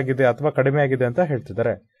ಫಾಲ್ ಆಗಿದೆ ಅಥವಾ ಕಡಿಮೆ ಆಗಿದೆ ಅಂತ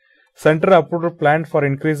ಹೇಳ್ತಿದ್ದಾರೆ. Centre approved plan for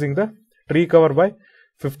increasing the tree cover by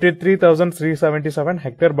 53,377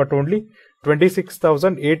 hectare but only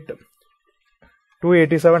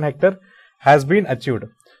 26,287 hectare has been achieved.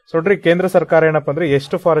 So ನೋಡ್ರಿ, ಕೇಂದ್ರ ಸರ್ಕಾರ ಏನಪ್ಪ ಅಂದ್ರೆ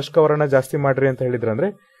ಎಷ್ಟು ಫಾರೆಸ್ಟ್ ಕವರ್ ಅನ್ನ ಜಾಸ್ತಿ ಮಾಡ್ರಿ ಅಂತ ಹೇಳಿದ್ರು ಅಂದ್ರೆ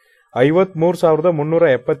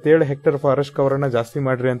 53,377 ಹೆಕ್ಟೇರ್ ಫಾರೆಸ್ಟ್ ಕವರ್ ಅನ್ನ ಜಾಸ್ತಿ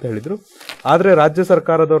ಮಾಡ್ರಿ ಅಂತ ಹೇಳಿದ್ರು. ಆದ್ರೆ ರಾಜ್ಯ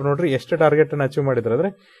ಸರ್ಕಾರದವ್ರು ನೋಡ್ರಿ ಎಷ್ಟು ಟಾರ್ಗೆಟ್ ಅನ್ನ ಅಚೀವ್ ಮಾಡಿದ್ರು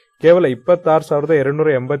ಅಂದ್ರೆ ಕೇವಲ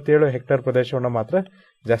 26,287 ಹೆಕ್ಟೇರ್ ಪ್ರದೇಶವನ್ನ ಮಾತ್ರ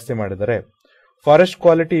ಜಾಸ್ತಿ ಮಾಡಿದ್ದಾರೆ. Forest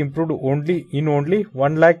quality improved only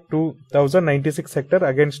 102,096 hectare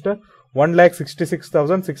against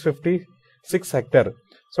 166,656 hectare.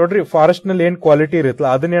 So ನೋಡ್ರಿ, ಫಾರೆಸ್ಟ್ ನಲ್ಲಿ ಏನ್ ಕ್ವಾಲಿಟಿ ಇರುತ್ತಲ್ಲ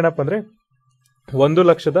ಅದನ್ನ ಏನಪ್ಪ ಅಂದ್ರೆ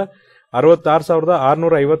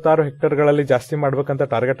 1,66,656 ಹೆಕ್ಟೇರ್ಗಳಲ್ಲಿ ಜಾಸ್ತಿ ಮಾಡ್ಬೇಕಂತ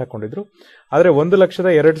ಟಾರ್ಗೆಟ್ ಹಾಕೊಂಡಿದ್ರು. ಆದ್ರೆ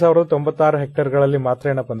 1,02,96 ಹೆಕ್ಟೇರ್ಗಳಲ್ಲಿ ಮಾತ್ರ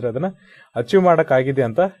ಏನಪ್ಪ ಅಂದ್ರೆ ಅದನ್ನ ಅಚೀವ್ ಮಾಡಕ್ಕಾಗಿದೆ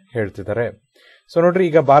ಅಂತ ಹೇಳ್ತಿದ್ದಾರೆ. ಸೊ ನೋಡ್ರಿ,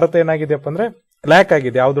 ಈಗ ಭಾರತ ಏನಾಗಿದೆಯಪ್ಪ ಅಂದ್ರೆ ಲ್ಯಾಕ್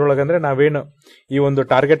ಆಗಿದೆ. ಯಾವ್ದ್ರೊಳಗಂದ್ರೆ ನಾವೇನು ಈ ಒಂದು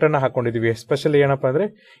ಟಾರ್ಗೆಟ್ ಅನ್ನ ಹಾಕೊಂಡಿದ್ವಿ, ಎಸ್ಪೆಷಲಿ ಏನಪ್ಪಾ ಅಂದ್ರೆ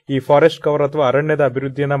ಈ ಫಾರೆಸ್ಟ್ ಕವರ್ ಅಥವಾ ಅರಣ್ಯದ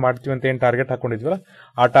ಅಭಿವೃದ್ಧಿಯನ್ನ ಮಾಡ್ತೀವಿ ಅಂತ ಏನ್ ಟಾರ್ಗೆಟ್ ಹಾಕೊಂಡಿದ್ವಲ್ಲ,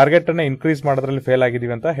 ಆ ಟಾರ್ಗೆಟ್ ಅನ್ನ ಇನ್ಕ್ರೀಸ್ ಮಾಡೋದ್ರಲ್ಲಿ ಫೇಲ್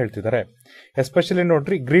ಆಗಿದೀವಿ ಅಂತ ಹೇಳ್ತಿದ್ದಾರೆ. ಎಸ್ಪೆಷಲಿ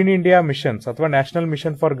ನೋಡ್ರಿ, ಗ್ರೀನ್ ಇಂಡಿಯಾ ಮಿಷನ್ಸ್ ಅಥವಾ national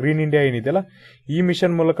mission for green India ಏನಿದೆಯಲ್ಲ, ಈ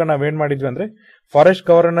ಮಿಷನ್ ಮೂಲಕ ನಾವೇನ್ ಮಾಡಿದ್ವಿ ಅಂದ್ರೆ ಫಾರೆಸ್ಟ್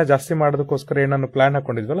ಕವರ್ ಅನ್ನ ಜಾಸ್ತಿ ಮಾಡೋದಕ್ಕೋಸ್ಕರ ಏನನ್ನು ಪ್ಲಾನ್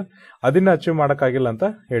ಹಾಕೊಂಡಿದ್ವಲ್ಲ, ಅದನ್ನ ಅಚೀವ್ ಮಾಡಕ್ಕಾಗಿಲ್ಲ ಅಂತ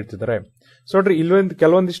ಹೇಳ್ತಿದ್ದಾರೆ. ಸೊ ನೋಡ್ರಿ,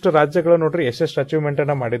 ಕೆಲವೊಂದಿಷ್ಟು ರಾಜ್ಯಗಳು ನೋಡ್ರಿ ಎಷ್ಟೆಷ್ಟು ಅಚೀವ್ಮೆಂಟ್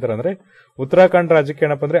ಅನ್ನ ಮಾಡಿದಾರೆ ಅಂದ್ರೆ, ಉತ್ತರಾಖಂಡ್ ರಾಜ್ಯಕ್ಕೆ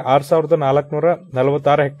ಏನಪ್ಪಾ ಅಂದ್ರೆ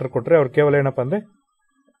 6,446 ಹೆಕ್ಟೇರ್ ಕೊಟ್ರೆ ಅವ್ರು ಕೇವಲ ಏನಪ್ಪಾ ಅಂದ್ರೆ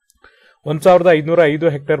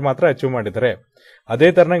 1,505 ಹೆಕ್ಟೇರ್ ಮಾತ್ರ ಅಚೀವ್ ಮಾಡಿದ್ದಾರೆ. ಅದೇ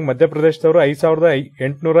ತರನಾಗಿ ಮಧ್ಯಪ್ರದೇಶದವರು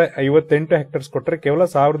 5,858 ಹೆಕ್ಟೇರ್ಸ್ ಕೊಟ್ಟರೆ ಕೇವಲ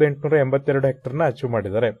 1,882 ಹೆಕ್ಟೇರ್ನ ಅಚೀವ್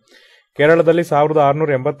ಮಾಡಿದ್ದಾರೆ. ಕೇರಳದಲ್ಲಿ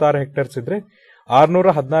 1,686 ಹೆಕ್ಟೇರ್ಸ್ ಇದ್ರೆ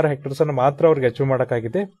 616 ಹೆಕ್ಟೇರ್ಸ್ ಅನ್ನು ಮಾತ್ರ ಅವ್ರಿಗೆ ಅಚೀವ್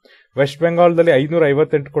ಮಾಡಕ್ಕಾಗಿದೆ. ವೆಸ್ಟ್ ಬೆಂಗಾಲ್ದಲ್ಲಿ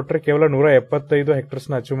 558 ಕೊಟ್ಟರೆ ಕೇವಲ 175 ಹೆಕ್ಟೇರ್ಸ್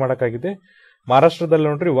ನ ಅಚೀವ್ ಮಾಡಕ್ಕಾಗಿದೆ. ಮಹಾರಾಷ್ಟ್ರದಲ್ಲಿ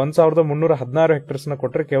ನೋಡ್ರಿ 1,316 ಹೆಕ್ಟೇರ್ಸ್ ನ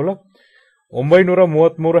ಕೊಟ್ಟರೆ ಕೇವಲ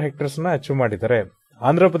 933 ಹೆಕ್ಟೇರ್ಸ್ ನ ಅಚೀವ್ ಮಾಡಿದ್ದಾರೆ.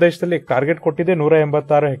 ಆಂಧ್ರ ಪ್ರದೇಶದಲ್ಲಿ ಟಾರ್ಗೆಟ್ ಕೊಟ್ಟಿದೆ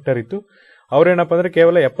 186 ಹೆಕ್ಟೇರ್ ಇತ್ತು. ಅವ್ರೇನಪ್ಪ ಅಂದ್ರೆ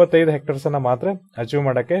ಕೇವಲ 75 ಹೆಕ್ಟೇರ್ಸ್ ಅನ್ನ ಮಾತ್ರ ಅಚೀವ್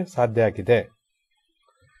ಮಾಡಕ್ಕೆ ಸಾಧ್ಯ ಆಗಿದೆ.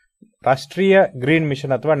 ರಾಷ್ಟ್ರೀಯ ಗ್ರೀನ್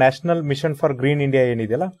ಮಿಷನ್ ಅಥವಾ national mission for green India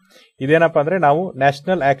ಏನಿದೆಯಲ್ಲ, ಇದೇನಪ್ಪ ಅಂದ್ರೆ ನಾವು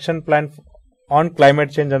national action plan on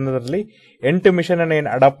climate change ಅನ್ನೋದ್ರಲ್ಲಿ 8 ಮಿಷನ್ ಅನ್ನ ಏನ್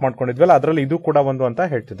ಅಡಾಪ್ಟ್ ಮಾಡ್ಕೊಂಡಿದ್ವಲ್ಲ, ಅದರಲ್ಲಿ ಇದು ಕೂಡ ಒಂದು ಅಂತ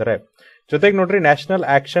ಹೇಳ್ತಿದ್ದಾರೆ. ಜೊತೆಗೆ ನೋಡ್ರಿ, national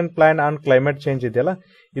action plan on climate change ಇದೆಯಲ್ಲ,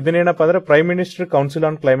 ಇದನ್ನೇನಪ್ಪ ಅಂದ್ರೆ prime minister council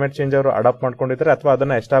on climate change ಅವರು ಅಡಾಪ್ಟ್ ಮಾಡ್ಕೊಂಡಿದ್ದಾರೆ ಅಥವಾ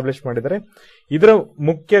ಅದನ್ನ ಎಸ್ಟಾಬ್ಲಿಷ್ ಮಾಡಿದ್ದಾರೆ. ಇದರ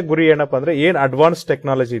ಮುಖ್ಯ ಗುರಿ ಏನಪ್ಪಾ ಅಂದ್ರೆ ಏನ್ ಅಡ್ವಾನ್ಸ್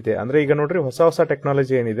ಟೆಕ್ನಾಲಜಿ ಇದೆ ಅಂದ್ರೆ, ಈಗ ನೋಡ್ರಿ ಹೊಸ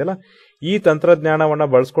ಟೆಕ್ನಾಲಜಿ ಏನಿದೆಯಲ್ಲ, ಈ ತಂತ್ರಜ್ಞಾನವನ್ನ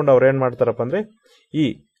ಬಳಸ್ಕೊಂಡು ಅವ್ರು ಏನ್ ಮಾಡ್ತಾರಪ್ಪ ಅಂದ್ರೆ ಈ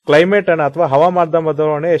ಕ್ಲೈಮೇಟ್ ಅನ್ನ ಅಥವಾ ಹವಾಮಾನದ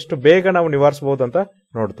ಬದಲಾವಣೆ ಎಷ್ಟು ಬೇಗ ನಾವು ನಿವಾರಿಸಬಹುದು ಅಂತ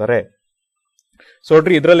ನೋಡ್ತಾರೆ. ಸೊ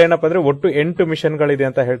ನೋಡ್ರಿ, ಇದ್ರಲ್ಲಿ ಏನಪ್ಪಾ ಅಂದ್ರೆ ಒಟ್ಟು 8 ಮಿಷನ್ಗಳಿದೆ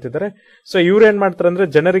ಅಂತ ಹೇಳ್ತಿದ್ದಾರೆ. ಸೊ ಇವ್ರು ಏನ್ ಮಾಡ್ತಾರೆ ಅಂದ್ರೆ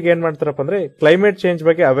ಜನರಿಗೆ ಏನ್ ಮಾಡ್ತಾರಪ್ಪ ಅಂದ್ರೆ ಕ್ಲೈಮೇಟ್ ಚೇಂಜ್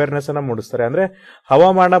ಬಗ್ಗೆ ಅವೇರ್ನೆಸ್ ಅನ್ನ ಮೂಡಿಸ್ತಾರೆ. ಅಂದ್ರೆ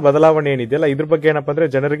ಹವಾಮಾನ ಬದಲಾವಣೆ ಏನಿದೆಯಲ್ಲ, ಇದ್ರ ಬಗ್ಗೆ ಏನಪ್ಪಾ ಅಂದ್ರೆ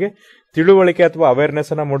ಜನರಿಗೆ ತಿಳುವಳಿಕೆ ಅಥವಾ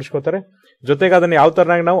ಅವೇರ್ನೆಸ್ ಅನ್ನ ಮೂಡಿಸ್ಕೋತಾರೆ. ಜೊತೆಗೆ ಅದನ್ನ ಯಾವ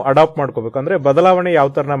ತರನಾಗಿ ನಾವು ಅಡಾಪ್ಟ್ ಮಾಡ್ಕೋಬೇಕು ಅಂದ್ರೆ ಬದಲಾವಣೆ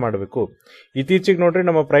ಯಾವ ತರನ ಮಾಡಬೇಕು. ಇತ್ತೀಚೆಗೆ ನೋಡ್ರಿ,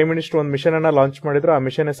 ನಮ್ಮ ಪ್ರೈಮ್ ಮಿನಿಸ್ಟರ್ ಒಂದು ಮಿಷನ್ ಅನ್ನ ಲಾಂಚ್ ಮಾಡಿದ್ರು. ಆ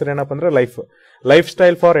ಮಿಷನ್ ಹೆಸರು ಏನಪ್ಪಾ ಅಂದ್ರೆ ಲೈಫ್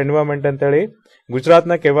ಸ್ಟೈಲ್ ಫಾರ್ ಎನ್ವೈರನ್ಮೆಂಟ್ ಅಂತ ಹೇಳಿ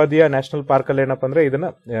ಗುಜರಾತ್ನ ಕೆವಾದಿಯಾ ನ್ಯಾಷನಲ್ ಪಾರ್ಕ್ ಅಲ್ಲಿ ಏನಪ್ಪಾ ಅಂದ್ರೆ ಇದನ್ನ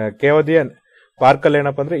ಕೆವಾದಿಯಾ ಪಾರ್ಕ್ ಅಲ್ಲಿ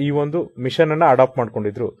ಏನಪ್ಪಾ ಅಂದ್ರೆ ಈ ಒಂದು ಮಿಷನ್ ಅನ್ನ ಅಡಾಪ್ಟ್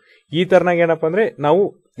ಮಾಡ್ಕೊಂಡಿದ್ರು. ಈ ತರನಾಗಿ ಏನಪ್ಪಾ ಅಂದ್ರೆ ನಾವು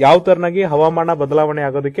ಯಾವ ತರನಾಗಿ ಹವಾಮಾನ ಬದಲಾವಣೆ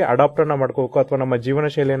ಆಗೋದಕ್ಕೆ ಅಡಾಪ್ಟ್ ಅನ್ನ ಮಾಡ್ಕೋಬೇಕು ಅಥವಾ ನಮ್ಮ ಜೀವನ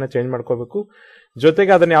ಶೈಲಿಯನ್ನ ಚೇಂಜ್ ಮಾಡ್ಕೋಬೇಕು.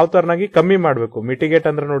 ಜೊತೆಗೆ ಅದನ್ನ ಯಾವ ತರನಾಗಿ ಕಮ್ಮಿ ಮಾಡಬೇಕು. ಮಿಟಿಗೇಟ್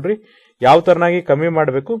ಅಂದ್ರೆ ನೋಡ್ರಿ ಯಾವ ತರನಾಗಿ ಕಮ್ಮಿ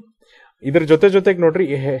ಮಾಡಬೇಕು. ಇದ್ರ ಜೊತೆಗೆ ನೋಡ್ರಿ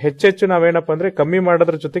ಹೆಚ್ಚೆಚ್ಚು ನಾವೇನಪ್ಪ ಅಂದ್ರೆ ಕಮ್ಮಿ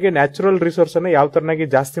ಮಾಡೋದ್ರ ಜೊತೆಗೆ ನ್ಯಾಚುರಲ್ ರಿಸೋರ್ಸ್ ಅನ್ನ ಯಾವ ತರನಾಗಿ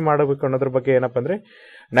ಜಾಸ್ತಿ ಮಾಡಬೇಕು ಅನ್ನೋದ್ರ ಬಗ್ಗೆ ಏನಪ್ಪಾ ಅಂದ್ರೆ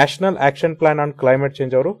national action plan on climate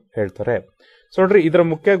change ಅವರು ಹೇಳ್ತಾರೆ. ಸೊ ನೋಡ್ರಿ, ಇದರ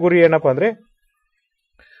ಮುಖ್ಯ ಗುರಿ ಏನಪ್ಪಾ ಅಂದ್ರೆ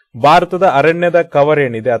ಭಾರತದ ಅರಣ್ಯದ ಕವರ್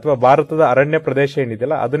ಏನಿದೆ ಅಥವಾ ಭಾರತದ ಅರಣ್ಯ ಪ್ರದೇಶ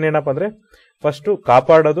ಏನಿದೆಯಲ್ಲ, ಅದನ್ನೇನಪ್ಪ ಅಂದ್ರೆ ಫಸ್ಟ್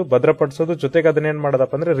ಕಾಪಾಡೋದು, ಭದ್ರಪಡಿಸೋದು, ಜೊತೆಗೆ ಅದನ್ನೇನ್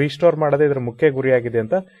ಮಾಡೋದಪ್ಪ ಅಂದ್ರೆ ರಿಸ್ಟೋರ್ ಮಾಡೋದೇ ಇದರ ಮುಖ್ಯ ಗುರಿಯಾಗಿದೆ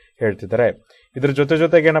ಅಂತ ಹೇಳ್ತಿದ್ದಾರೆ. ಇದ್ರ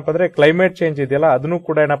ಜೊತೆಗೆ ಏನಪ್ಪಾ ಅಂದ್ರೆ ಕ್ಲೈಮೇಟ್ ಚೇಂಜ್ ಇದೆಯಲ್ಲ, ಅದನ್ನು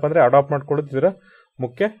ಕೂಡ ಏನಪ್ಪಾ ಅಂದ್ರೆ ಅಡಾಪ್ಟ್ ಮಾಡ್ಕೊಳ್ಳೋದು ಇದರ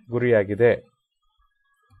ಮುಖ್ಯ ಗುರಿಯಾಗಿದೆ.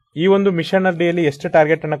 ಈ ಒಂದು ಮಿಷನ್ ಅಡಿಯಲ್ಲಿ ಎಷ್ಟು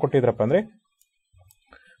ಟಾರ್ಗೆಟ್ ಅನ್ನ ಕೊಟ್ಟಿದ್ರಪ್ಪ ಅಂದ್ರೆ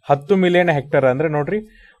 10 ಮಿಲಿಯನ್ ಹೆಕ್ಟೇರ್ ಅಂದ್ರೆ ನೋಡ್ರಿ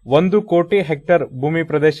 1 ಕೋಟಿ ಹೆಕ್ಟೇರ್ ಭೂಮಿ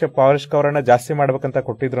ಪ್ರದೇಶ ಫಾರೆಸ್ಟ್ ಕವರ್ ಅನ್ನ ಜಾಸ್ತಿ ಮಾಡ್ಬೇಕಂತ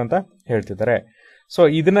ಕೊಟ್ಟಿದ್ರು ಅಂತ ಹೇಳ್ತಿದ್ದಾರೆ. ಸೊ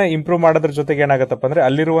ಇದನ್ನ ಇಂಪ್ರೂವ್ ಮಾಡೋದ್ರ ಜೊತೆಗೆ ಏನಾಗತ್ತಪ್ಪ ಅಂದ್ರೆ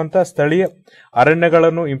ಅಲ್ಲಿರುವಂತ ಸ್ಥಳೀಯ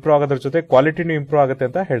ಅರಣ್ಯಗಳನ್ನು ಇಂಪ್ರೂವ್ ಆಗೋದ್ರ ಜೊತೆ ಕ್ವಾಲಿಟಿನೂ ಇಂಪ್ರೂವ್ ಆಗುತ್ತೆ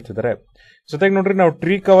ಅಂತ ಹೇಳ್ತಿದ್ದಾರೆ. ಜೊತೆಗೆ ನೋಡ್ರಿ, ನಾವು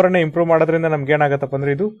ಟ್ರೀ ಕವರ್ ಅನ್ನ ಇಂಪ್ರೂವ್ ಮಾಡೋದ್ರಿಂದ ನಮ್ಗೆ ಏನಾಗತ್ತಪ್ಪ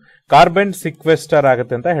ಅಂದ್ರೆ ಇದು ಕಾರ್ಬನ್ ಸಿಕ್ವೆಸ್ಟರ್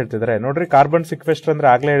ಆಗುತ್ತೆ ಅಂತ ಹೇಳ್ತಿದ್ದಾರೆ. ನೋಡ್ರಿ, ಕಾರ್ಬನ್ ಸಿಕ್ವೆಸ್ಟರ್ ಅಂದ್ರೆ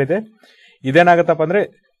ಆಗ್ಲೇ ಹೇಳಿದೆ, ಇದೇನಾಗತ್ತಪ್ಪ ಅಂದ್ರೆ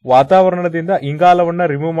ವಾತಾವರಣದಿಂದ ಇಂಗಾಲವನ್ನ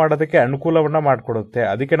ರಿಮೂವ್ ಮಾಡೋದಕ್ಕೆ ಅನುಕೂಲವನ್ನ ಮಾಡ್ಕೊಡುತ್ತೆ.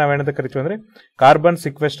 ಅದಕ್ಕೆ ನಾವೇನಂತ ಕರಿತೀವಿ ಅಂದ್ರೆ ಕಾರ್ಬನ್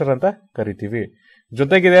ಸಿಕ್ವೆಸ್ಟರ್ ಅಂತ ಕರಿತೀವಿ.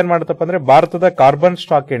 ಜೊತೆಗೆ ಇದೇನ್ ಮಾಡುತ್ತಪ್ಪ ಅಂದ್ರೆ ಭಾರತದ ಕಾರ್ಬನ್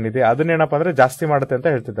ಸ್ಟಾಕ್ ಏನಿದೆ ಅದನ್ನೇನಪ್ಪ ಅಂದ್ರೆ ಜಾಸ್ತಿ ಮಾಡುತ್ತೆ ಅಂತ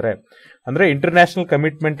ಹೇಳ್ತಿದ್ದಾರೆ. ಅಂದ್ರೆ ಇಂಟರ್ನ್ಯಾಷನಲ್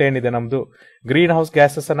ಕಮಿಟ್ಮೆಂಟ್ ಏನಿದೆ ನಮ್ದು ಗ್ರೀನ್ ಹೌಸ್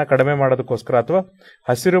ಗ್ಯಾಸಸ್ ಅನ್ನ ಕಡಿಮೆ ಮಾಡೋದಕ್ಕೋಸ್ಕರ ಅಥವಾ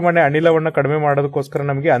ಹಸಿರು ಮನೆ ಅನಿಲವನ್ನ ಕಡಿಮೆ ಮಾಡೋದಕ್ಕೋಸ್ಕರ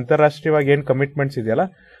ನಮಗೆ ಅಂತಾರಾಷ್ಟ್ರೀಯವಾಗಿ ಏನ್ ಕಮಿಟ್ಮೆಂಟ್ಸ್ ಇದೆಯಲ್ಲ,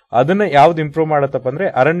 ಅದನ್ನ ಯಾವ್ದು ಇಂಪ್ರೂವ್ ಮಾಡುತ್ತಪ್ಪ ಅಂದ್ರೆ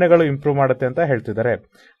ಅರಣ್ಯಗಳು ಇಂಪ್ರೂವ್ ಮಾಡುತ್ತೆ ಅಂತ ಹೇಳ್ತಿದ್ದಾರೆ.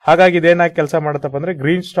 ಹಾಗಾಗಿ ಇದೇನಾಗಿ ಕೆಲಸ ಮಾಡುತ್ತಪ್ಪ ಅಂದ್ರೆ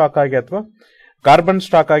ಗ್ರೀನ್ ಸ್ಟಾಕ್ ಆಗಿ ಅಥವಾ ಕಾರ್ಬನ್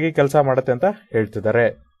ಸ್ಟಾಕ್ ಆಗಿ ಕೆಲಸ ಮಾಡುತ್ತೆ ಅಂತ ಹೇಳ್ತಿದ್ದಾರೆ.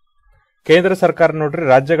 ಕೇಂದ್ರ ಸರ್ಕಾರ ನೋಡ್ರಿ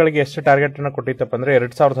ರಾಜ್ಯಗಳಿಗೆ ಎಷ್ಟು ಟಾರ್ಗೆಟ್ ಅನ್ನ ಕೊಟ್ಟಿತ್ತಪ್ಪ ಅಂದ್ರೆ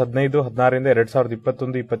 2015-16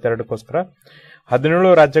 2021-22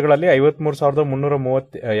 17 ರಾಜ್ಯಗಳಲ್ಲಿ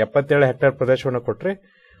 53,377 ಹೆಕ್ಟೇರ್ ಪ್ರದೇಶವನ್ನು ಕೊಟ್ರೆ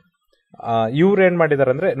ಇವ್ರು ಏನ್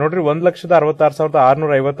ಮಾಡಿದಾರೆ ಅಂದ್ರೆ ನೋಡ್ರಿ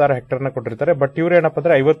 1,66,656 ಹೆಕ್ಟೇರ್ ನ ಕೊಟ್ಟಿರ್ತಾರೆ. ಬಟ್ ಇವ್ರು ಏನಪ್ಪ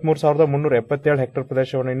ಅಂದ್ರೆ 53,377 ಹೆಕ್ಟೇರ್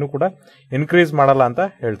ಪ್ರದೇಶವನ್ನು ಇನ್ನೂ ಕೂಡ ಇನ್ಕ್ರೀಸ್ ಮಾಡಲ್ಲ ಅಂತ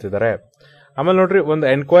ಹೇಳ್ತಿದ್ದಾರೆ. ಆಮೇಲೆ ನೋಡ್ರಿ, ಒಂದು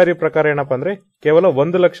ಎನ್ಕ್ವೈರಿ ಪ್ರಕಾರ ಏನಪ್ಪಾ ಅಂದ್ರೆ ಕೇವಲ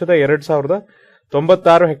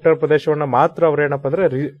 1,02,96 ಹೆಕ್ಟೇರ್ ಪ್ರದೇಶವನ್ನ ಮಾತ್ರ ಅವ್ರು ಏನಪ್ಪಾ ಅಂದ್ರೆ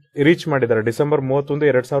ರೀಚ್ ಮಾಡಿದ್ದಾರೆ. ಡಿಸೆಂಬರ್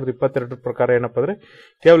 31, 2022 ಪ್ರಕಾರ ಏನಪ್ಪಾ ಅಂದ್ರೆ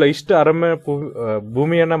ಕೇವಲ ಇಷ್ಟು ಅರಣ್ಯ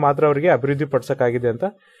ಭೂಮಿಯನ್ನ ಮಾತ್ರ ಅವರಿಗೆ ಅಭಿವೃದ್ಧಿ ಪಡಿಸಕ್ಕಾಗಿದೆ ಅಂತ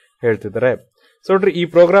ಹೇಳ್ತಿದ್ದಾರೆ. ಸೊ ನೋಡ್ರಿ ಈ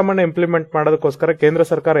ಪ್ರೋಗ್ರಾಮ್ ಅನ್ನು ಇಂಪ್ಲಿಮೆಂಟ್ ಮಾಡೋದಕ್ಕೋಸ್ಕರ ಕೇಂದ್ರ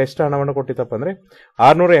ಸರ್ಕಾರ ಎಷ್ಟು ಹಣವನ್ನು ಕೊಟ್ಟಿತ್ತಪ್ಪ ಅಂದ್ರೆ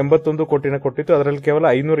 681 ಕೋಟಿನ ಕೊಟ್ಟಿತ್ತು. ಅದರಲ್ಲಿ ಕೇವಲ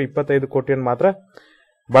 525 ಕೋಟಿಯನ್ನು ಮಾತ್ರ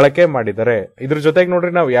ಬಳಕೆ ಮಾಡಿದ್ದಾರೆ. ಇದ್ರ ಜೊತೆಗೆ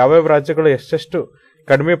ನೋಡ್ರಿ ನಾವು ಯಾವ್ಯಾವ ರಾಜ್ಯಗಳು ಎಷ್ಟೆಷ್ಟು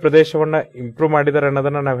ಕಡಿಮೆ ಪ್ರದೇಶವನ್ನ ಇಂಪ್ರೂವ್ ಮಾಡಿದ್ದಾರೆ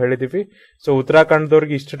ಅನ್ನೋದನ್ನ ನಾವು ಹೇಳಿದೀವಿ. ಸೊ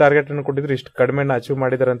ಉತ್ತರಾಖಂಡದವ್ರಿಗೆ ಇಷ್ಟು ಟಾರ್ಗೆಟ್ ಅನ್ನು ಕೊಟ್ಟಿದ್ರು, ಇಷ್ಟು ಕಡಿಮೆನ ಅಚೀವ್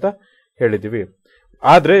ಮಾಡಿದ್ದಾರೆ ಅಂತ ಹೇಳಿದೀವಿ.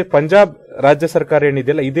 ಆದ್ರೆ ಪಂಜಾಬ್ ರಾಜ್ಯ ಸರ್ಕಾರ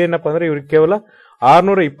ಏನಿದೆಯಲ್ಲ ಇದೇನಪ್ಪ ಅಂದ್ರೆ ಇವ್ರಿಗೆ ಕೇವಲ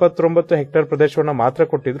 629 ಹೆಕ್ಟೇರ್ ಪ್ರದೇಶವನ್ನ ಮಾತ್ರ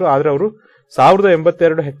ಕೊಟ್ಟಿದ್ರು. ಆದ್ರೆ ಅವರು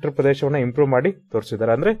 1082 ಹೆಕ್ಟೇರ್ ಪ್ರದೇಶವನ್ನ ಇಂಪ್ರೂವ್ ಮಾಡಿ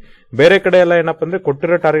ತೋರಿಸಿದ್ದಾರೆ. ಅಂದ್ರೆ ಬೇರೆ ಕಡೆ ಎಲ್ಲ ಏನಪ್ಪ ಅಂದ್ರೆ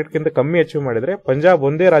ಕೊಟ್ಟಿರೋ ಟಾರ್ಗೆಟ್ ಗಿಂತ ಕಮ್ಮಿ ಅಚೀವ್ ಮಾಡಿದ್ರೆ, ಪಂಜಾಬ್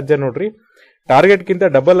ಒಂದೇ ರಾಜ್ಯ ನೋಡ್ರಿ ಟಾರ್ಗೆಟ್ ಗಿಂತ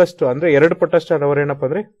ಡಬಲ್ ಅಷ್ಟು ಅಂದ್ರೆ 2 ಪಟ್ಟಷ್ಟು ಅವರೇನಪ್ಪ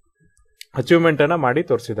ಅಂದ್ರೆ ಅಚೀವ್ಮೆಂಟ್ ಅನ್ನ ಮಾಡಿ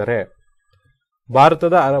ತೋರಿಸಿದ್ದಾರೆ.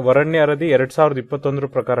 ಭಾರತದ ಅರಣ್ಯ ವರದಿ 2021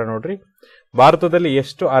 ಪ್ರಕಾರ ನೋಡ್ರಿ ಭಾರತದಲ್ಲಿ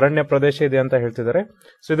ಎಷ್ಟು ಅರಣ್ಯ ಪ್ರದೇಶ ಇದೆ ಅಂತ ಹೇಳ್ತಿದ್ದಾರೆ.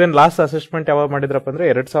 ಸೊ ಇದನ್ನ ಲಾಸ್ಟ್ ಅಸೆಸ್ಮೆಂಟ್ ಯಾವಾಗ ಮಾಡಿದ್ರಪ್ಪ ಅಂದ್ರೆ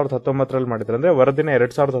 2019 ಮಾಡಿದ್ರು. ಅಂದ್ರೆ ವರದಿನ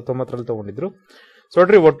 2019 ತಗೊಂಡಿದ್ರು. ಸೊ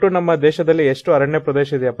ನೋಡ್ರಿ ಒಟ್ಟು ನಮ್ಮ ದೇಶದಲ್ಲಿ ಎಷ್ಟು ಅರಣ್ಯ ಪ್ರದೇಶ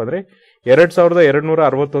ಇದೆಯಪ್ಪ ಅಂದ್ರೆ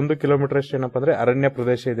 2261 ಕಿಲೋಮೀಟರ್ ಅಷ್ಟು ಏನಪ್ಪ ಅಂದ್ರೆ ಅರಣ್ಯ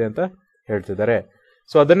ಪ್ರದೇಶ ಇದೆ ಅಂತ ಹೇಳ್ತಿದ್ದಾರೆ.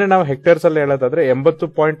 ಸೊ ಅದನ್ನೇ ನಾವು ಹೆಕ್ಟೇರ್ಸ್ ಅಲ್ಲಿ ಹೇಳೋದಾದ್ರೆ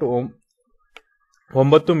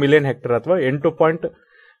 80.9 ಮಿಲಿಯನ್ ಹೆಕ್ಟೇರ್ ಅಥವಾ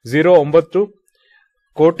 8.09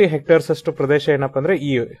 ಕೋಟಿ ಹೆಕ್ಟೇರ್ಸ್ ಅಷ್ಟು ಪ್ರದೇಶ ಏನಪ್ಪ ಅಂದ್ರೆ ಈ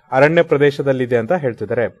ಅರಣ್ಯ ಪ್ರದೇಶದಲ್ಲಿದೆ ಅಂತ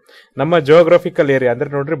ಹೇಳ್ತಿದ್ದಾರೆ. ನಮ್ಮ ಜಿಯೋಗ್ರಫಿಕಲ್ ಏರಿಯಾ ಅಂದ್ರೆ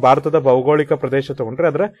ನೋಡ್ರಿ ಭಾರತದ ಭೌಗೋಳಿಕ ಪ್ರದೇಶ ತಗೊಂಡ್ರೆ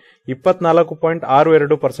ಅದರ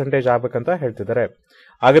 24.62% ಆಗ್ಬೇಕಂತ ಹೇಳ್ತಿದ್ದಾರೆ,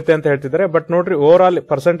 ಆಗುತ್ತೆ ಅಂತ ಹೇಳ್ತಿದ್ದಾರೆ. ಬಟ್ ನೋಡ್ರಿ ಓವರ್ ಆಲ್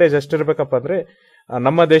ಪರ್ಸೆಂಟೇಜ್ ಎಷ್ಟಿರ್ಬೇಕಪ್ಪ ಅಂದ್ರೆ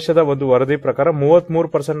ನಮ್ಮ ದೇಶದ ಒಂದು ವರದಿ ಪ್ರಕಾರ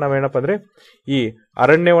 33% ನಾವೇನಪ್ಪ ಅಂದ್ರೆ ಈ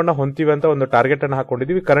ಅರಣ್ಯವನ್ನ ಹೊಂತೀವಿ ಅಂತ ಒಂದು ಟಾರ್ಗೆಟ್ ಅನ್ನು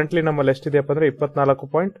ಹಾಕೊಂಡಿದೀವಿ. ಕರೆಂಟ್ಲಿ ನಮ್ಮಲ್ಲಿ ಎಷ್ಟಿದೆಯಪ್ಪ ಅಂದ್ರೆ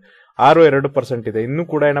 24.62% ಇದೆ. ಇನ್ನು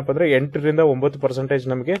ಕೂಡ ಏನಪ್ಪ ಅಂದ್ರೆ 8-9%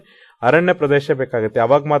 ನಮಗೆ ಅರಣ್ಯ ಪ್ರದೇಶ ಬೇಕಾಗುತ್ತೆ.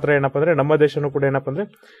 ಅವಾಗ ಮಾತ್ರ ಏನಪ್ಪ ಅಂದ್ರೆ ನಮ್ಮ ದೇಶನೂ ಕೂಡ ಏನಪ್ಪ ಅಂದ್ರೆ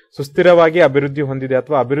ಸುಸ್ಥಿರವಾಗಿ ಅಭಿವೃದ್ಧಿ ಹೊಂದಿದೆ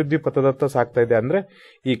ಅಥವಾ ಅಭಿವೃದ್ಧಿ ಪಥದತ್ತ ಸಾಗ್ತಾ ಇದೆ. ಅಂದ್ರೆ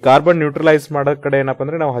ಈ ಕಾರ್ಬನ್ ನ್ಯೂಟ್ರಲೈಸ್ ಮಾಡೋ ಕಡೆ ಏನಪ್ಪ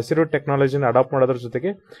ಅಂದ್ರೆ ನಾವು ಹಸಿರು ಟೆಕ್ನಾಲಜಿನ ಅಡಾಪ್ಟ್ ಮಾಡೋದ್ರ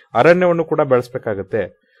ಜೊತೆಗೆ ಅರಣ್ಯವನ್ನು ಕೂಡ ಬೆಳೆಸಬೇಕಾಗುತ್ತೆ.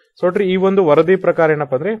 ಸೊ ನೋಡ್ರಿ ಈ ಒಂದು ವರದಿ ಪ್ರಕಾರ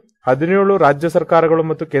ಏನಪ್ಪ ಅಂದ್ರೆ 17 ರಾಜ್ಯ ಸರ್ಕಾರಗಳು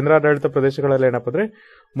ಮತ್ತು ಕೇಂದ್ರಾಡಳಿತ ಪ್ರದೇಶಗಳಲ್ಲಿ ಏನಪ್ಪ ಅಂದ್ರೆ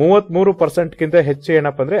 33%ಗಿಂತ ಹೆಚ್ಚು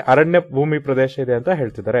ಏನಪ್ಪ ಅಂದ್ರೆ ಅರಣ್ಯ ಭೂಮಿ ಪ್ರದೇಶ ಇದೆ ಅಂತ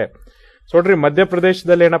ಹೇಳ್ತಿದ್ದಾರೆ. ಸೊ ನೋಡ್ರಿ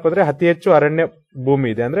ಮಧ್ಯಪ್ರದೇಶದಲ್ಲಿ ಏನಪ್ಪ ಅಂದ್ರೆ ಅತಿ ಹೆಚ್ಚು ಅರಣ್ಯ ಭೂಮಿ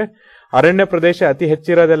ಇದೆ. ಅಂದ್ರೆ ಅರಣ್ಯ ಪ್ರದೇಶ ಅತಿ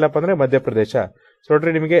ಹೆಚ್ಚಿರೋದೆಲ್ಲಪ್ಪ ಅಂದ್ರೆ ಮಧ್ಯಪ್ರದೇಶ. ಸೊ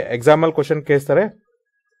ನೋಡ್ರಿ ನಿಮಗೆ ಎಕ್ಸಾಂಪಲ್ ಕ್ವಶನ್ ಕೇಳ್ತಾರೆ,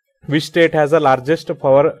 which state has a largest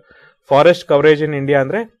forest coverage in India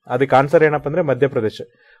ಅಂದ್ರೆ ಅದಕ್ಕೆ ಆನ್ಸರ್ ಏನಪ್ಪ ಅಂದ್ರೆ ಮಧ್ಯಪ್ರದೇಶ.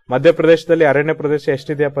 ಮಧ್ಯಪ್ರದೇಶದಲ್ಲಿ ಅರಣ್ಯ ಪ್ರದೇಶ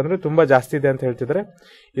ಎಷ್ಟಿದೆಯಪ್ಪ ಅಂದ್ರೆ ತುಂಬಾ ಜಾಸ್ತಿ ಇದೆ ಅಂತ ಹೇಳ್ತಿದ್ದಾರೆ.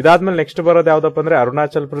 ಇದಾದ್ಮೇಲೆ ನೆಕ್ಸ್ಟ್ ಬರೋದು ಯಾವ್ದಪ್ಪ ಅಂದ್ರೆ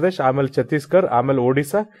ಅರುಣಾಚಲ್ ಪ್ರದೇಶ್, ಆಮೇಲೆ ಛತ್ತೀಸ್ಗಢ, ಆಮೇಲೆ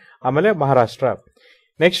ಒಡಿಶಾ, ಆಮೇಲೆ ಮಹಾರಾಷ್ಟ್ರ.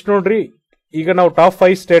 ನೆಕ್ಸ್ಟ್ ನೋಡ್ರಿ ಈಗ ನಾವು ಟಾಪ್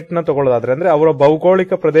 5 ಸ್ಟೇಟ್ ನ ತಗೊಳ್ಳೋದಾದ್ರೆ ಅಂದ್ರೆ ಅವರ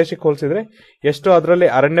ಭೌಗೋಳಿಕ ಪ್ರದೇಶಕ್ಕೆ ಹೋಲಿಸಿದ್ರೆ ಎಷ್ಟು ಅದರಲ್ಲಿ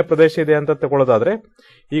ಅರಣ್ಯ ಪ್ರದೇಶ ಇದೆ ಅಂತ ತಗೊಳ್ಳೋದಾದ್ರೆ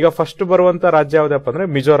ಈಗ ಫಸ್ಟ್ ಬರುವಂತ ರಾಜ್ಯ ಯಾವ್ದಪ್ಪ ಅಂದ್ರೆ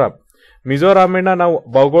ಮಿಜೋರಾಂ. ಮಿಜೋರಾಮಿನ ನಾವು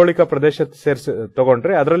ಭೌಗೋಳಿಕ ಪ್ರದೇಶ ಸೇರಿಸಿ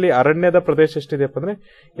ತಗೊಂಡ್ರೆ ಅದರಲ್ಲಿ ಅರಣ್ಯದ ಪ್ರದೇಶ ಎಷ್ಟಿದೆಯಪ್ಪ ಅಂದ್ರೆ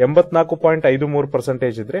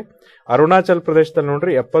 84.53% ಇದ್ರೆ, ಅರುಣಾಚಲ್ ಪ್ರದೇಶದಲ್ಲಿ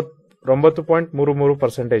ನೋಡ್ರಿ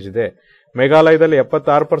 79.33% ಇದೆ. ಮೇಘಾಲಯದಲ್ಲಿ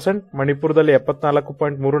 76%, ಮಣಿಪುರದಲ್ಲಿ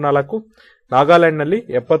 74.34%, ನಾಗಾಲ್ಯಾಂಡ್ ನಲ್ಲಿ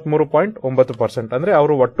 73.9%. ಅಂದ್ರೆ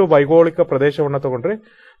ಅವರು ಒಟ್ಟು ಭೌಗೋಳಿಕ ಪ್ರದೇಶವನ್ನ ತಗೊಂಡ್ರೆ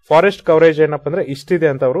ಫಾರೆಸ್ಟ್ ಕವರೇಜ್ ಏನಪ್ಪ ಅಂದ್ರೆ ಇಷ್ಟಿದೆ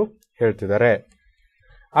ಅಂತ ಅವರು ಹೇಳ್ತಿದ್ದಾರೆ.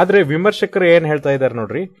 ಆದ್ರೆ ವಿಮರ್ಶಕರು ಏನ್ ಹೇಳ್ತಾ ಇದ್ದಾರೆ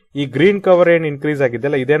ನೋಡ್ರಿ, ಈ ಗ್ರೀನ್ ಕವರ್ ಏನ್ ಇನ್ಕ್ರೀಸ್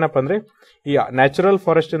ಆಗಿದೆಯಲ್ಲ ಇದೇನಪ್ಪ ಅಂದ್ರೆ ಈ ನ್ಯಾಚುರಲ್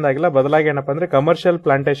ಫಾರೆಸ್ಟ್ ಇಂದ ಆಗಿಲ್ಲ, ಬದಲಾಗಿ ಏನಪ್ಪ ಅಂದ್ರೆ ಕಮರ್ಷಿಯಲ್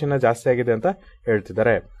ಪ್ಲಾಂಟೇಶನ್ ಜಾಸ್ತಿ ಆಗಿದೆ ಅಂತ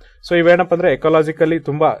ಹೇಳ್ತಿದ್ದಾರೆ. ಸೊ ಇವೇನಪ್ಪ ಅಂದ್ರೆ ಎಕಾಲಜಿಕಲಿ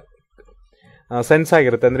ತುಂಬಾ ಸೆನ್ಸ್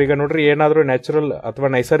ಆಗಿರುತ್ತೆ. ಅಂದ್ರೆ ಈಗ ನೋಡ್ರಿ ಏನಾದ್ರೂ ನ್ಯಾಚುರಲ್ ಅಥವಾ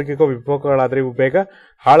ನೈಸರ್ಗಿಕ ವಿಕೋಪಗಳಾದ್ರೆ ಇವು ಬೇಗ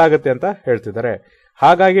ಹಾಳಾಗುತ್ತೆ ಅಂತ ಹೇಳ್ತಿದ್ದಾರೆ.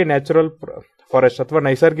 ಹಾಗಾಗಿ ನ್ಯಾಚುರಲ್ ಫಾರೆಸ್ಟ್ ಅಥವಾ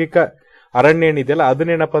ನೈಸರ್ಗಿಕ ಅರಣ್ಯ ಏನಿದೆಯಲ್ಲ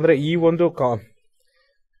ಅದನ್ನೇನಪ್ಪ ಅಂದ್ರೆ ಈ ಒಂದು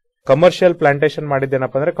ಕಮರ್ಷಿಯಲ್ ಪ್ಲಾಂಟೇಶನ್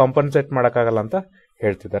ಮಾಡಿದ್ದೇನಪ್ಪ ಅಂದ್ರೆ ಕಾಂಪನ್ಸೇಟ್ ಮಾಡಕ್ಕಾಗಲ್ಲ ಅಂತ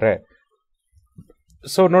ಹೇಳ್ತಿದ್ದಾರೆ.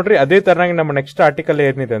 ಸೊ ನೋಡ್ರಿ ಅದೇ ತರನಾಗಿ ನಮ್ಮ ನೆಕ್ಸ್ಟ್ ಆರ್ಟಿಕಲ್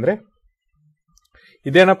ಏನಿದೆ ಅಂದ್ರೆ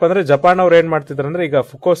ಇದೇನಪ್ಪ ಅಂದ್ರೆ ಜಪಾನ್ ಅವ್ರು ಏನ್ ಮಾಡ್ತಿದ್ರು ಅಂದ್ರೆ ಈಗ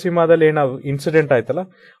ಫುಕೋಸಿಮಾದಲ್ಲಿ ಏನೋ ಇನ್ಸಿಡೆಂಟ್ ಆಯ್ತಲ್ಲ,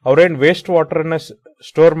 ಅವ್ರೇನ್ ವೇಸ್ಟ್ ವಾಟರ್ ನ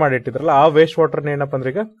ಸ್ಟೋರ್ ಮಾಡಿ ಇಟ್ಟಿದ್ರಲ್ಲ ಆ ವೇಸ್ಟ್ ವಾಟರ್ ಏನಪ್ಪ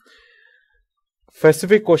ಅಂದ್ರೆ ಈಗ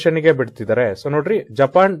ಪೆಸಿಫಿಕ್ ಓಷನ್ ಗೆ ಬಿಡ್ತಿದ್ದಾರೆ. ಸೊ ನೋಡ್ರಿ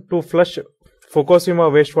Japan to flush ಫುಕೋಸಿಮಾ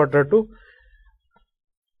waste water to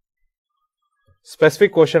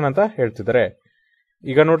specific ocean ಅಂತ ಹೇಳ್ತಿದ್ದಾರೆ.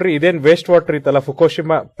 ಈಗ ನೋಡ್ರಿ ಇದೇನ್ ವೇಸ್ಟ್ ವಾಟರ್ ಇತ್ತಲ್ಲ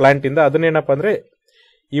ಫುಕೋಶಿಮಾ ಪ್ಲಾಂಟ್ ಇಂದ ಅದನ್ನೇನಪ್ಪ ಅಂದ್ರೆ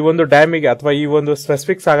ಈ ಒಂದು ಡ್ಯಾಮಿಗೆ ಅಥವಾ ಈ ಒಂದು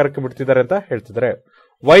ಸ್ಪೆಸಿಫಿಕ್ ಸಾಗರಕ್ಕೆ ಬಿಡ್ತಿದ್ದಾರೆ ಅಂತ ಹೇಳ್ತಿದ್ದಾರೆ.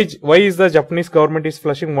 Y is the Japanese government is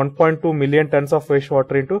flushing 1.2 million tons of waste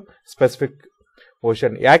water into specific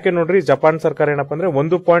ocean? ಯಾಕೆ ನೋಡ್ರಿ ಜಪಾನ್ ಸರ್ಕಾರ ಏನಪ್ಪ ಅಂದ್ರೆ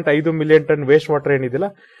 1.5 ಮಿಲಿಯನ್ ಟನ್ ವೇಸ್ಟ್ ವಾಟರ್ ಏನಿದಿಲ್ಲ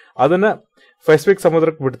ಅದನ್ನ ಪೆಸಿಫಿಕ್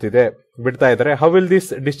ಸಮುದ್ರಕ್ಕೆ ಬಿಡ್ತಾ ಇದ್ದಾರೆ. How will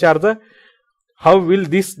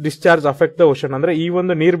this discharge affect the ocean? ಅಂದ್ರೆ ಈ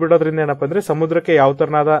ಒಂದು ನೀರು ಬಿಡೋದ್ರಿಂದ ಏನಪ್ಪ ಅಂದ್ರೆ ಸಮುದ್ರಕ್ಕೆ ಯಾವ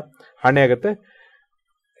ತರನಾದ ಹಾನಿ ಆಗುತ್ತೆ.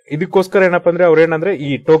 ಇದಕ್ಕೋಸ್ಕರ ಏನಪ್ಪ ಅಂದ್ರೆ ಅವ್ರೇನಂದ್ರೆ ಈ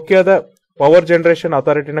ಟೋಕಿಯೋದ ಪವರ್ ಜನರೇಷನ್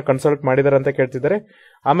ಅಥಾರಿಟಿನ ಕನ್ಸಲ್ಟ್ ಮಾಡಿದಾರೆ ಅಂತ ಕೇಳ್ತಿದ್ದಾರೆ.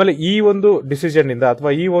 ಆಮೇಲೆ ಈ ಒಂದು ಡಿಸಿಷನ್ ಇಂದ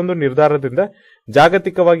ಅಥವಾ ಈ ಒಂದು ನಿರ್ಧಾರದಿಂದ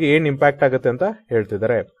ಜಾಗತಿಕವಾಗಿ ಏನ್ ಇಂಪ್ಯಾಕ್ಟ್ ಆಗುತ್ತೆ ಅಂತ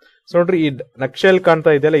ಹೇಳ್ತಿದ್ದಾರೆ. ಸೊ ನೋಡ್ರಿ ಈ ನಕ್ಷೆಯಲ್ಲಿ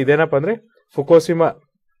ಕಾಣ್ತಾ ಇದೆಯಲ್ಲ ಇದೇನಪ್ಪ ಅಂದ್ರೆ ಫುಕೋಸಿಮಾ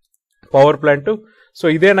ಪವರ್ ಪ್ಲಾಂಟ್. ಸೊ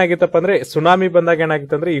ಇದೇನಾಗಿತ್ತಪ್ಪ ಅಂದ್ರೆ ಸುನಾಮಿ ಬಂದಾಗ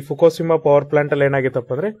ಏನಾಗಿತ್ತು ಅಂದ್ರೆ ಈ ಫುಕೋಸಿಮಾ ಪವರ್ ಪ್ಲಾಂಟ್ ಅಲ್ಲಿ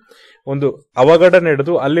ಏನಾಗಿತ್ತಪ್ಪ ಅಂದ್ರೆ ಒಂದು ಅವಘಡ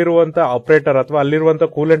ನಡೆದು ಅಲ್ಲಿರುವಂತ ಆಪರೇಟರ್ ಅಥವಾ ಅಲ್ಲಿರುವಂತ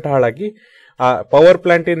ಕೂಲೆಂಟ್ ಹಾಳಾಗಿ ಆ ಪವರ್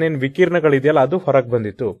ಪ್ಲಾಂಟ್ ಏನ್ ವಿಕಿರಣಗಳಿದೆಯಲ್ಲ ಅದು ಹೊರಗೆ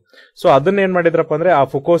ಬಂದಿತ್ತು. ಸೊ ಅದನ್ನ ಏನ್ ಮಾಡಿದ್ರಪ್ಪ ಅಂದ್ರೆ ಆ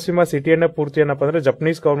ಫುಕೋಸಿಮಾ ಸಿಟಿಯನ್ನೇ ಪೂರ್ತಿ ಏನಪ್ಪ ಅಂದ್ರೆ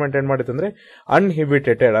ಜಪನೀಸ್ ಗವರ್ಮೆಂಟ್ ಏನ್ ಮಾಡಿತ್ತು ಅಂದ್ರೆ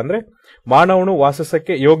ಅನ್ಹಿಬಿಟೇಟೆಡ್ ಅಂದ್ರೆ ಮಾನವನು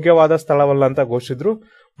ವಾಸಿಸಕ್ಕೆ ಯೋಗ್ಯವಾದ ಸ್ಥಳವಲ್ಲ ಅಂತ ಘೋಷಿಸಿದ್ರು.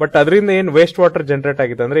 ಬಟ್ ಅದರಿಂದ ಏನ್ ವೇಸ್ಟ್ ವಾಟರ್ ಜನರೇಟ್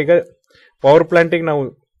ಆಗಿತ್ತು ಅಂದ್ರೆ ಈಗ ಪವರ್ ಪ್ಲಾಂಟಿಗೆ ನಾವು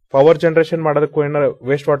ಪವರ್ ಜನರೇಷನ್ ಮಾಡೋದಕ್ಕೂ ಏನಾರ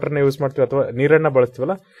ವೇಸ್ಟ್ ವಾಟರ್ನ ಯೂಸ್ ಮಾಡ್ತೀವಿ ಅಥವಾ ನೀರನ್ನ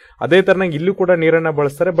ಬಳಸ್ತೀವಲ್ಲ, ಅದೇ ತರನಾಗಿ ಇಲ್ಲೂ ಕೂಡ ನೀರನ್ನ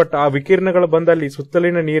ಬಳಸ್ತಾರೆ. ಬಟ್ ಆ ವಿಕಿರಣಗಳು ಬಂದು ಅಲ್ಲಿ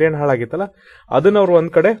ಸುತ್ತಲಿನ ನೀರೇನ್ ಹಾಳಾಗಿತ್ತಲ್ಲ ಅದನ್ನ ಅವ್ರು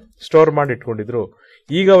ಒಂದ್ ಕಡೆ ಸ್ಟೋರ್ ಮಾಡಿ ಇಟ್ಕೊಂಡಿದ್ರು.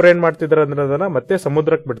 ಈಗ ಅವ್ರು ಏನ್ ಮಾಡ್ತಿದಾರೆ ಅಂದ್ರೆ ಅದನ್ನ ಮತ್ತೆ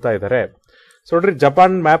ಸಮುದ್ರಕ್ಕೆ ಬಿಡ್ತಾ ಇದ್ದಾರೆ. ಸೊ ನೋಡ್ರಿ,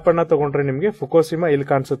 ಜಪಾನ್ ಮ್ಯಾಪ್ ಅನ್ನ ತಗೊಂಡ್ರೆ ನಿಮ್ಗೆ ಫುಕೋಸಿಮಾ ಇಲ್ಲಿ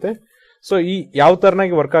ಕಾಣಿಸುತ್ತೆ. ಸೊ ಈ ಯಾವ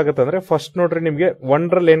ತರನಾಗಿ ವರ್ಕ್ ಆಗುತ್ತೆ ಅಂದ್ರೆ ಫಸ್ಟ್ ನೋಡ್ರಿ, ನಿಮ್ಗೆ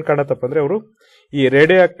ಒಂದ್ರಲ್ಲಿ ಏನ್ ಕಾಣತ್ತಪ್ಪ ಅಂದ್ರೆ ಅವರು ಈ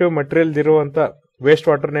ರೇಡಿಯೋ ಆಕ್ಟಿವ್ ಮಟೀರಿಯಲ್ ಇರುವಂತ ವೇಸ್ಟ್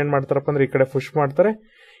ವಾಟರ್ನ ಏನ್ ಮಾಡ್ತಾರಪ್ಪ ಅಂದ್ರೆ ಈ ಕಡೆ ಪುಷ್ ಮಾಡ್ತಾರೆ.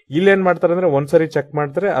 ಇಲ್ಲಿ ಏನ್ ಮಾಡ್ತಾರೆ ಅಂದ್ರೆ ಒಂದ್ಸರಿ ಚೆಕ್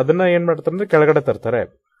ಮಾಡ್ತಾರೆ, ಅದನ್ನ ಏನ್ ಮಾಡ್ತಾರೆ ಅಂದ್ರೆ ಕೆಳಗಡೆ ತರ್ತಾರೆ.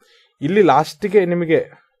 ಇಲ್ಲಿ ಲಾಸ್ಟಿಗೆ ನಿಮಗೆ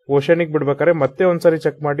ಓಷನಿಗೆ ಬಿಡ್ಬೇಕಾದ್ರೆ ಮತ್ತೆ ಒಂದ್ಸರಿ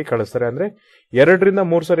ಚೆಕ್ ಮಾಡಿ ಕಳಿಸ್ತಾರೆ. ಅಂದ್ರೆ 2 ರಿಂದ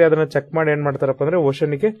 3 ಸರಿ ಅದನ್ನ ಚೆಕ್ ಮಾಡಿ ಏನ್ ಮಾಡ್ತಾರಪ್ಪ ಅಂದ್ರೆ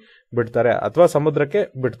ಓಷನಿಗೆ ಬಿಡ್ತಾರೆ ಅಥವಾ ಸಮುದ್ರಕ್ಕೆ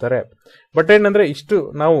ಬಿಡ್ತಾರೆ. ಬಟ್ ಏನಂದ್ರೆ ಇಷ್ಟು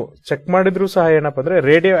ನಾವು ಚೆಕ್ ಮಾಡಿದ್ರು ಸಹ ಏನಪ್ಪ ಅಂದ್ರೆ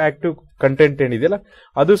ರೇಡಿಯೋ ಆಕ್ಟಿವ್ ಕಂಟೆಂಟ್ ಏನಿದೆಯಲ್ಲ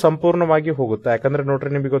ಅದು ಸಂಪೂರ್ಣವಾಗಿ ಹೋಗುತ್ತೆ. ಯಾಕಂದ್ರೆ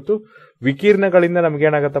ನೋಡ್ರಿ, ನಿಮಗೆ ಗೊತ್ತು ವಿಕಿರಣಗಳಿಂದ ನಮ್ಗೆ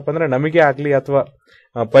ಏನಾಗತ್ತಪ್ಪ ಅಂದ್ರೆ ನಮಗೆ ಆಗ್ಲಿ ಅಥವಾ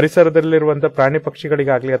ಪರಿಸರದಲ್ಲಿರುವಂತ ಪ್ರಾಣಿ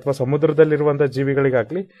ಪಕ್ಷಿಗಳಿಗಾಗ್ಲಿ ಅಥವಾ ಸಮುದ್ರದಲ್ಲಿರುವಂತ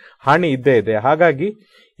ಜೀವಿಗಳಿಗಾಗ್ಲಿ ಹಾನಿ ಇದ್ದೇ ಇದೆ. ಹಾಗಾಗಿ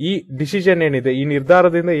ಈ ಡಿಸಿಷನ್ ಏನಿದೆ, ಈ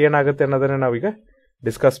ನಿರ್ಧಾರದಿಂದ ಏನಾಗುತ್ತೆ ಅನ್ನೋದನ್ನ ನಾವೀಗ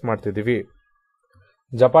ಡಿಸ್ಕಸ್ ಮಾಡ್ತಿದೀವಿ.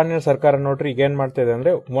 ಜಪಾನಿನ ಸರ್ಕಾರ ನೋಡ್ರಿ ಈಗ ಏನ್ ಮಾಡ್ತಾ ಇದೆ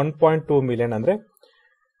ಅಂದ್ರೆ 1.2 ಮಿಲಿಯನ್ ಅಂದ್ರೆ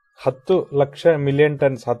 10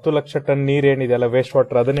 ಲಕ್ಷ ಟನ್ ನೀರ್ ಏನಿದೆಯಲ್ಲ ವೇಸ್ಟ್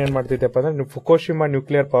ವಾಟರ್ ಅದನ್ನ ಏನ್ ಮಾಡ್ತಿದ್ದೆಪ್ಪ ಅಂದ್ರೆ ಫುಕೋಶಿಮಾ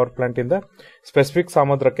ನ್ಯೂಕ್ಲಿಯರ್ ಪವರ್ ಪ್ಲಾಂಟ್ ಇಂದ ಸ್ಪೆಸಿಫಿಕ್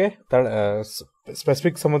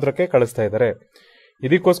ಸಮುದ್ರಕ್ಕೆ ಕಳಿಸ್ತಾ ಇದ್ದಾರೆ.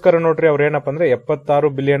 ಇದಕ್ಕೋಸ್ಕರ ನೋಡ್ರಿ ಅವ್ರ ಏನಪ್ಪ ಅಂದ್ರೆ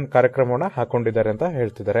 76 ಬಿಲಿಯನ್ ಕಾರ್ಯಕ್ರಮವನ್ನ ಹಾಕೊಂಡಿದ್ದಾರೆ ಅಂತ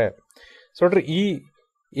ಹೇಳ್ತಿದ್ದಾರೆ. ಸೊ ನೋಡ್ರಿ, ಈ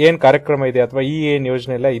ಏನ್ ಕಾರ್ಯಕ್ರಮ ಇದೆ ಅಥವಾ ಈ ಏನ್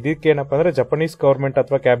ಯೋಜನೆ ಇಲ್ಲ, ಇದಕ್ಕೆ ಏನಪ್ಪ ಅಂದ್ರೆ ಜಪನೀಸ್ ಗವರ್ಮೆಂಟ್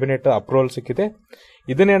ಅಥವಾ ಕ್ಯಾಬಿನೆಟ್ ಅಪ್ರೂವಲ್ ಸಿಕ್ಕಿದೆ.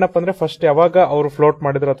 ಇದನ್ನೇನಪ್ಪ ಅಂದ್ರೆ ಫಸ್ಟ್ ಯಾವಾಗ ಅವರು ಫ್ಲೋಟ್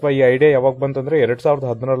ಮಾಡಿದ್ರು ಅಥವಾ ಈ ಐಡಿಯಾ ಯಾವಾಗ ಬಂತು ಅಂದ್ರೆ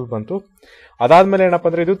 2017 ಬಂತು. ಅದಾದ್ಮೇಲೆ ಏನಪ್ಪ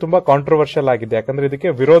ಅಂದ್ರೆ ಇದು ತುಂಬಾ ಕಾಂಟ್ರವರ್ಷಿಯಲ್ ಆಗಿದೆ. ಯಾಕಂದ್ರೆ ಇದಕ್ಕೆ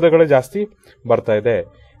ವಿರೋಧಗಳು ಜಾಸ್ತಿ ಬರ್ತಾ ಇದೆ.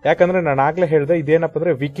 ಯಾಕಂದ್ರೆ ನಾನು ಆಗ್ಲೇ ಹೇಳಿದೆ, ಇದೇನಪ್ಪ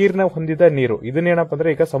ಅಂದ್ರೆ ವಿಕಿರಣ ಹೊಂದಿದ ನೀರು. ಇದನ್ನೇನಪ್ಪ ಅಂದ್ರೆ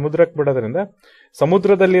ಈಗ ಸಮುದ್ರಕ್ಕೆ ಬಿಡೋದ್ರಿಂದ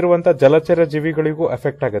ಸಮುದ್ರದಲ್ಲಿರುವಂತ ಜಲಚರ ಜೀವಿಗಳಿಗೂ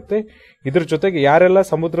ಎಫೆಕ್ಟ್ ಆಗುತ್ತೆ. ಇದ್ರ ಜೊತೆಗೆ ಯಾರೆಲ್ಲ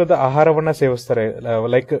ಸಮುದ್ರದ ಆಹಾರವನ್ನ ಸೇವಿಸ್ತಾರೆ,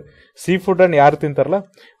 ಲೈಕ್ ಸೀ ಫುಡ್ ಅನ್ನು ಯಾರು ತಿಂತಾರಲ್ಲ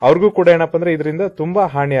ಅವ್ರಿಗೂ ಕೂಡ ಏನಪ್ಪ ಅಂದ್ರೆ ಇದರಿಂದ ತುಂಬಾ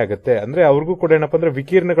ಹಾನಿ ಆಗುತ್ತೆ. ಅಂದ್ರೆ ಅವ್ರಿಗೂ ಕೂಡ ಏನಪ್ಪ ಅಂದ್ರೆ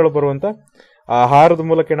ವಿಕಿರಣಗಳು ಬರುವಂತ ಆಹಾರದ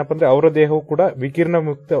ಮೂಲಕ ಏನಪ್ಪ ಅಂದ್ರೆ ಅವರ ದೇಹವು ಕೂಡ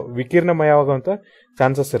ವಿಕಿರಣಮಯವಾಗುವಂತ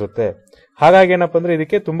ಚಾನ್ಸಸ್ ಇರುತ್ತೆ. ಹಾಗಾಗಿ ಏನಪ್ಪ ಅಂದ್ರೆ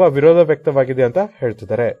ಇದಕ್ಕೆ ತುಂಬಾ ವಿರೋಧ ವ್ಯಕ್ತವಾಗಿದೆ ಅಂತ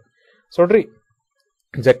ಹೇಳ್ತಿದ್ದಾರೆ. ಸೊ ನೋಡ್ರಿ,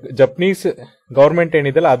 ಜಪನೀಸ್ ಗವರ್ಮೆಂಟ್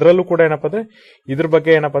ಏನಿದೆಯಲ್ಲ ಅದರಲ್ಲೂ ಕೂಡ ಏನಪ್ಪ ಅಂದ್ರೆ ಇದ್ರ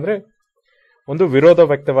ಬಗ್ಗೆ ಏನಪ್ಪ ಅಂದ್ರೆ ಒಂದು ವಿರೋಧ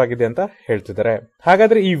ವ್ಯಕ್ತವಾಗಿದೆ ಅಂತ ಹೇಳ್ತಿದ್ದಾರೆ.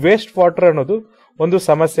 ಹಾಗಾದ್ರೆ ಈ ವೇಸ್ಟ್ ವಾಟರ್ ಅನ್ನೋದು ಒಂದು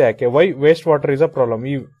ಸಮಸ್ಯೆ ಯಾಕೆ? Y waste water is a problem?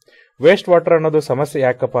 ಈ ವೇಸ್ಟ್ ವಾಟರ್ ಅನ್ನೋದು ಸಮಸ್ಯೆ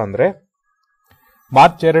ಯಾಕಪ್ಪ ಅಂದ್ರೆ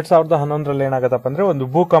ಮಾರ್ಚ್ 2011 ಏನಾಗತ್ತಪ್ಪ ಅಂದ್ರೆ ಒಂದು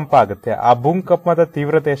ಭೂಕಂಪ ಆಗುತ್ತೆ. ಆ ಭೂಕಂಪದ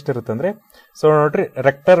ತೀವ್ರತೆ ಎಷ್ಟಿರುತ್ತೆ ಅಂದ್ರೆ, ಸೊ ನೋಡ್ರಿ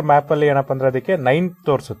ರೆಕ್ಟರ್ ಮ್ಯಾಪ್ ಅಲ್ಲಿ ಏನಪ್ಪ ಅಂದ್ರೆ ಅದಕ್ಕೆ 9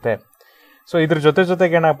 ತೋರಿಸುತ್ತೆ. ಸೊ ಇದ್ರ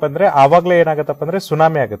ಜೊತೆಗೆ ಏನಪ್ಪ ಅಂದ್ರೆ ಆವಾಗ್ಲೇ ಏನಾಗತ್ತಪ್ಪ ಅಂದ್ರೆ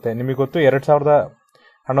ಸುನಾಮಿ ಆಗುತ್ತೆ. ನಿಮಗೆ ಗೊತ್ತು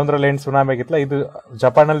 2011 ಏನ್ ಸುನಾಮಿ ಆಗಿತ್ತಲ್ಲ, ಇದು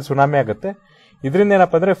ಜಪಾನ್ ಅಲ್ಲಿ ಸುನಾಮಿ ಆಗುತ್ತೆ. ಇದರಿಂದ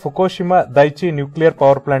ಏನಪ್ಪ ಅಂದ್ರೆ ಫುಕೋಶಿಮಾ ದೈಚಿ ನ್ಯೂಕ್ಲಿಯರ್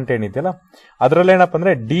ಪವರ್ ಪ್ಲಾಂಟ್ ಏನಿದೆಯಲ್ಲ ಅದ್ರಲ್ಲಿ ಏನಪ್ಪ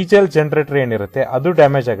ಅಂದ್ರೆ ಡೀಸೆಲ್ ಜನರೇಟರ್ ಏನಿರುತ್ತೆ ಅದು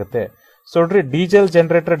ಡ್ಯಾಮೇಜ್ ಆಗುತ್ತೆ. ಸೊ ನೋಡ್ರಿ, ಡೀಸೆಲ್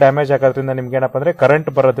ಜನರೇಟರ್ ಡ್ಯಾಮೇಜ್ ಆಗೋದ್ರಿಂದ ನಿಮ್ಗೆ ಏನಪ್ಪ ಅಂದ್ರೆ ಕರೆಂಟ್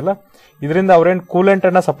ಬರೋದಿಲ್ಲ. ಇದರಿಂದ ಅವ್ರೇನ್ ಕೂಲೆಂಟ್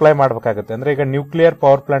ಅನ್ನ ಸಪ್ಲೈ ಮಾಡ್ಬೇಕಾಗುತ್ತೆ. ಅಂದ್ರೆ ಈಗ ನ್ಯೂಕ್ಲಿಯರ್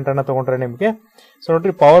ಪವರ್ ಪ್ಲಾಂಟ್ ಅನ್ನ ತಗೊಂಡ್ರೆ ನಿಮ್ಗೆ, ಸೊ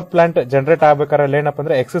ನೋಡ್ರಿ ಪವರ್ ಪ್ಲಾಂಟ್ ಜನರೇಟ್ ಆಗ್ಬೇಕಾದ್ರೆ ಏನಪ್ಪ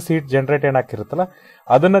ಅಂದ್ರೆ ಎಕ್ಸಸ್ ಹೀಟ್ ಜನರೇಟ್ ಏನಾಗಿರುತ್ತಲ್ಲ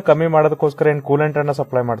ಅದನ್ನ ಕಮ್ಮಿ ಮಾಡೋದಕ್ಕೋಸ್ಕರ ಏನ್ ಕೂಲೆಂಟ್ ಅನ್ನ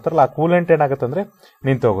ಸಪ್ಲೈ ಮಾಡ್ತಾರಲ್ಲ ಆ ಕೂಲೆಂಟ್ ಏನಾಗುತ್ತೆ ಅಂದ್ರೆ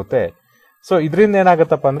ನಿಂತೋಗುತ್ತೆ. ಸೊ ಇದರಿಂದ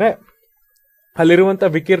ಏನಾಗುತ್ತಪ್ಪ ಅಂದ್ರೆ ಅಲ್ಲಿರುವಂತ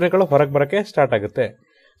ವಿಕಿರಣಗಳು ಹೊರಗೆ ಬರಕ್ಕೆ ಸ್ಟಾರ್ಟ್ ಆಗುತ್ತೆ.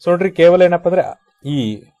 ಸೊ ನೋಡ್ರಿ, ಕೇವಲ ಏನಪ್ಪ ಅಂದ್ರೆ ಈ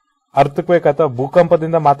ಅರ್ಥಕ್ವೇಕ್ ಅಥವಾ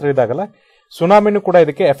ಭೂಕಂಪದಿಂದ ಮಾತ್ರ ಇದಾಗಲ್ಲ, ಸುನಾಮಿನೂ ಕೂಡ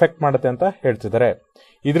ಇದಕ್ಕೆ ಎಫೆಕ್ಟ್ ಮಾಡುತ್ತೆ ಅಂತ ಹೇಳ್ತಿದ್ದಾರೆ.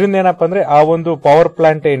 ಇದರಿಂದ ಏನಪ್ಪ ಅಂದ್ರೆ ಆ ಒಂದು ಪವರ್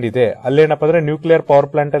ಪ್ಲಾಂಟ್ ಏನಿದೆ ಅಲ್ಲೇನಪ್ಪ ಅಂದ್ರೆ ನ್ಯೂಕ್ಲಿಯರ್ ಪವರ್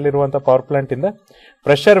ಪ್ಲಾಂಟ್ ಅಲ್ಲಿರುವಂತಹ ಪವರ್ ಪ್ಲಾಂಟ್ ಇಂದ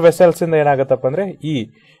ಪ್ರೆಷರ್ ವೆಸಲ್ಸ್ ಇಂದ ಏನಾಗತ್ತಪ್ಪ ಅಂದ್ರೆ ಈ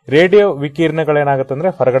ರೇಡಿಯೋ ವಿಕಿರಣಗಳೇನಾಗುತ್ತೆ ಅಂದ್ರೆ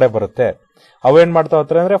ಹೊರಗಡೆ ಬರುತ್ತೆ. ಅವೇನ್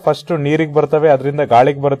ಮಾಡ್ತಾವ ಅಂದ್ರೆ ಫಸ್ಟ್ ನೀರಿಗೆ ಬರ್ತವೆ, ಅದರಿಂದ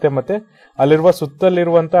ಗಾಳಿಗೆ ಬರುತ್ತೆ, ಮತ್ತೆ ಅಲ್ಲಿರುವ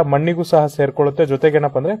ಸುತ್ತಲಿರುವಂತ ಮಣ್ಣಿಗೂ ಸಹ ಸೇರ್ಕೊಳ್ಳುತ್ತೆ. ಜೊತೆಗೆ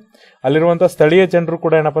ಏನಪ್ಪ ಅಂದ್ರೆ ಅಲ್ಲಿರುವಂತ ಸ್ಥಳೀಯ ಜನರು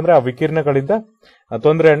ಕೂಡ ಏನಪ್ಪ ಅಂದ್ರೆ ಆ ವಿಕಿರಣಗಳಿಂದ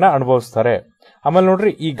ತೊಂದರೆಯನ್ನ ಅನುಭವಿಸ್ತಾರೆ. ಆಮೇಲೆ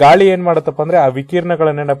ನೋಡ್ರಿ, ಈ ಗಾಳಿ ಏನ್ ಮಾಡತ್ತಪ್ಪ ಅಂದ್ರೆ ಆ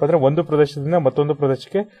ವಿಕಿರಣಗಳನ್ನೇನಪ್ಪ ಅಂದ್ರೆ ಒಂದು ಪ್ರದೇಶದಿಂದ ಮತ್ತೊಂದು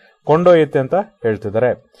ಪ್ರದೇಶಕ್ಕೆ ಕೊಂಡೊಯ್ಯುತ್ತೆ ಅಂತ ಹೇಳ್ತಿದ್ದಾರೆ.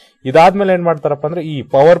 ಇದಾದ್ಮೇಲೆ ಏನ್ ಮಾಡ್ತಾರಪ್ಪ ಅಂದ್ರೆ ಈ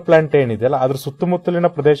ಪವರ್ ಪ್ಲಾಂಟ್ ಏನಿದೆಯಲ್ಲ ಅದ್ರ ಸುತ್ತಮುತ್ತಲಿನ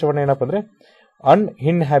ಪ್ರದೇಶವನ್ನ ಏನಪ್ಪ ಅಂದ್ರೆ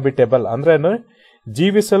ಅನ್ಇನ್ಹ್ಯಾಬಿಟೇಬಲ್ ಅಂದ್ರೆ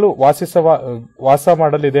ಜೀವಿಸಲು ವಾಸ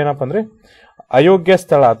ಮಾಡಲು ಇದೇನಪ್ಪ ಅಂದ್ರೆ ಅಯೋಗ್ಯ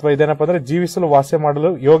ಸ್ಥಳ ಅಥವಾ ಇದೇನಪ್ಪ ಅಂದ್ರೆ ಜೀವಿಸಲು ವಾಸ ಮಾಡಲು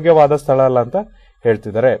ಯೋಗ್ಯವಾದ ಸ್ಥಳ ಅಲ್ಲ ಅಂತ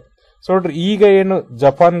ಹೇಳ್ತಿದ್ದಾರೆ. ಸೊ ನೋಡ್ರಿ, ಈಗ ಏನು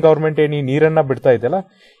ಜಪಾನ್ ಗವರ್ಮೆಂಟ್ ಏನು ಈ ನೀರನ್ನ ಬಿಡ್ತಾ ಇದೆಯಲ್ಲ,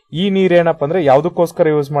 ಈ ನೀರೇನಪ್ಪ ಅಂದ್ರೆ ಯಾವ್ದಕ್ಕೋಸ್ಕರ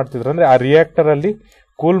ಯೂಸ್ ಮಾಡ್ತಿದ್ರು ಅಂದ್ರೆ ಆ ರಿಯಾಕ್ಟರ್ ಅಲ್ಲಿ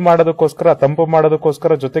ಕೂಲ್ ಮಾಡೋದಕ್ಕೋಸ್ಕರ, ತಂಪು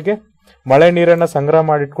ಮಾಡೋದಕ್ಕೋಸ್ಕರ, ಜೊತೆಗೆ ಮಳೆ ನೀರನ್ನ ಸಂಗ್ರಹ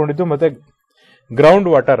ಮಾಡಿಟ್ಕೊಂಡಿದ್ದು, ಮತ್ತೆ ಗ್ರೌಂಡ್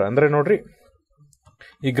ವಾಟರ್ ಅಂದ್ರೆ ನೋಡ್ರಿ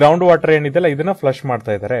ಈ ಗ್ರೌಂಡ್ ವಾಟರ್ ಏನಿದೆಯಲ್ಲ ಇದನ್ನ ಫ್ಲಶ್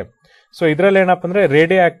ಮಾಡ್ತಾ ಇದ್ದಾರೆ. ಸೊ ಇದ್ರಲ್ಲಿ ಏನಪ್ಪ ಅಂದ್ರೆ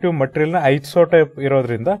ರೇಡಿಯೋ ಆಕ್ಟಿವ್ ಮಟೀರಿಯಲ್ ನ ಐಸೋಟೋಪ್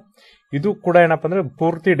ಇರೋದ್ರಿಂದ ಇದು ಕೂಡ ಏನಪ್ಪ ಅಂದ್ರೆ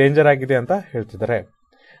ಪೂರ್ತಿ ಡೇಂಜರ್ ಆಗಿದೆ ಅಂತ ಹೇಳ್ತಿದ್ದಾರೆ.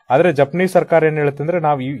 ಆದ್ರೆ ಜಪನೀಸ್ ಸರ್ಕಾರ ಏನ್ ಹೇಳುತ್ತೆ ಅಂದ್ರೆ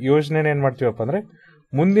ನಾವು ಈ ಯೋಜನೆ ಏನ್ ಮಾಡ್ತೀವಪ್ಪ ಅಂದ್ರೆ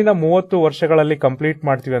ಮುಂದಿನ 30 ವರ್ಷಗಳಲ್ಲಿ ಕಂಪ್ಲೀಟ್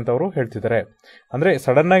ಮಾಡ್ತೀವಿ ಅಂತ ಅವರು ಹೇಳ್ತಿದ್ದಾರೆ. ಅಂದ್ರೆ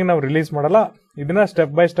ಸಡನ್ ಆಗಿ ನಾವು ರಿಲೀಸ್ ಮಾಡಲ್ಲ, ಇದನ್ನ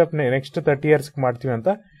step by step next 30 years ಮಾಡ್ತೀವಿ ಅಂತ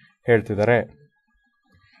ಹೇಳ್ತಿದ್ದಾರೆ.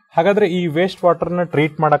 ಹಾಗಾದ್ರೆ ಈ ವೇಸ್ಟ್ ವಾಟರ್ನ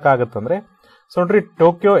ಟ್ರೀಟ್ ಮಾಡಕ್ಕಾಗತ್ತಂದ್ರೆ ನೋಡ್ರಿ,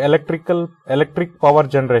 ಟೋಕಿಯೋ ಎಲೆಕ್ಟ್ರಿಕ್ ಪವರ್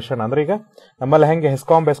ಜನರೇಷನ್ ಅಂದ್ರೆ ಈಗ ನಮ್ಮಲ್ಲಿ ಹೆಂಗೆ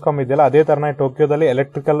ಬೆಸ್ಕಾಂ ಇದೆಯಲ್ಲ, ಅದೇ ತರನ ಟೋಕಿಯೋದಲ್ಲಿ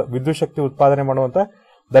ವಿದ್ಯುತ್ ಶಕ್ತಿ ಉತ್ಪಾದನೆ ಮಾಡುವಂತ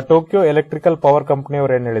the Tokyo electrical power company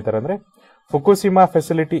ಅವ್ರು ಏನ್ ಹೇಳಿದ್ದಾರೆ ಅಂದ್ರೆ, ಫುಕುಸಿಮಾ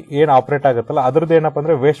ಫೆಸಿಲಿಟಿ ಏನ್ ಆಪರೇಟ್ ಆಗುತ್ತಲ್ಲ ಅದ್ರದ್ದು ಏನಪ್ಪ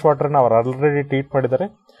ಅಂದ್ರೆ ವೇಸ್ಟ್ ವಾಟರ್ನ ಅವ್ರು ಆಲ್ರೆಡಿ ಟ್ರೀಟ್ ಮಾಡಿದ್ದಾರೆ.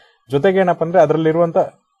 ಜೊತೆಗೆ ಏನಪ್ಪ ಅಂದ್ರೆ ಅದರಲ್ಲಿರುವಂತ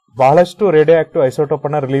ಬಹಳಷ್ಟು ರೇಡಿಯೋ ಆಕ್ಟಿವ್ ಐಸೋಟೋಪ್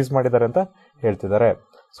ಅನ್ನ ರಿಲೀಸ್ ಮಾಡಿದ್ದಾರೆ ಅಂತ ಹೇಳ್ತಿದ್ದಾರೆ.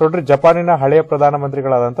 ನೋಡ್ರಿ, ಜಪಾನಿನ ಹಳೆಯ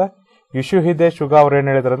ಪ್ರಧಾನಮಂತ್ರಿಗಳಾದಂತ ಯುಶಿಹಿಡೆ ಸುಗಾ ಅವ್ರು ಏನ್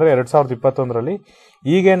ಹೇಳಿದಾರೆ ಅಂದ್ರೆ 2021ರಲ್ಲಿ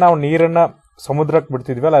ಈಗ ನಾವು ನೀರನ್ನ ಸಮುದ್ರಕ್ಕೆ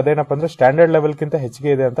ಬಿಡ್ತಿದ್ವಲ್ಲ ಅದೇನಪ್ಪ ಅಂದ್ರೆ ಸ್ಟ್ಯಾಂಡರ್ಡ್ ಲೆವೆಲ್ಗಿಂತ ಹೆಚ್ಚಿಗೆ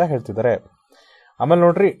ಇದೆ ಅಂತ ಹೇಳ್ತಿದ್ದಾರೆ. ಆಮೇಲೆ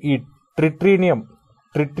ನೋಡ್ರಿ, ಈ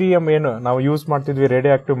ಟ್ರಿಟ್ರಿಯಂ ಏನು ನಾವು ಯೂಸ್ ಮಾಡ್ತಿದ್ವಿ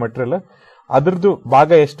ರೇಡಿಯೋ ಆಕ್ಟಿವ್ ಮೆಟೀರಿಯಲ್, ಅದ್ರದ್ದು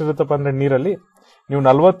ಭಾಗ ಎಷ್ಟಿರುತ್ತಪ್ಪ ಅಂದ್ರೆ ನೀರಲ್ಲಿ ನೀವು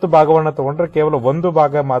 40 ಭಾಗವನ್ನ ತಗೊಂಡ್ರೆ ಕೇವಲ 1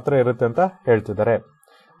 ಭಾಗ ಮಾತ್ರ ಇರುತ್ತೆ ಅಂತ ಹೇಳ್ತಿದ್ದಾರೆ.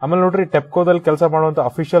 ಆಮೇಲೆ ನೋಡ್ರಿ, ಟೆಪ್ಕೋದಲ್ಲಿ ಕೆಲಸ ಮಾಡುವಂತ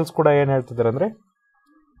ಅಫಿಷಿಯಲ್ಸ್ ಕೂಡ ಏನ್ ಹೇಳ್ತಿದ್ದಾರೆ ಅಂದ್ರೆ,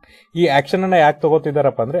 ಈ ಆಕ್ಷನ್ ಅನ್ನ ಯಾಕೆ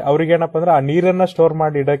ತಗೋತಿದಾರಪ್ಪ ಅಂದ್ರೆ ಅವ್ರಿಗೆ ಏನಪ್ಪ ಅಂದ್ರೆ ಆ ನೀರನ್ನ ಸ್ಟೋರ್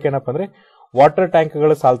ಮಾಡಿ ಇಡಕ್ಕೆ ಏನಪ್ಪ ಅಂದ್ರೆ ವಾಟರ್ ಟ್ಯಾಂಕ್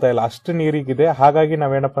ಗಳು ಸಾಲ್ತಾ ಇಲ್ಲ, ಅಷ್ಟು ನೀರಿಗಿದೆ. ಹಾಗಾಗಿ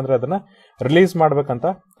ನಾವೇನಪ್ಪ ಅಂದ್ರೆ ಅದನ್ನ ರಿಲೀಸ್ ಮಾಡ್ಬೇಕಂತ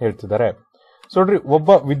ಹೇಳ್ತಿದ್ದಾರೆ. ನೋಡ್ರಿ, ಒಬ್ಬ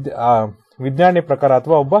ವಿಜ್ಞಾನಿ ಪ್ರಕಾರ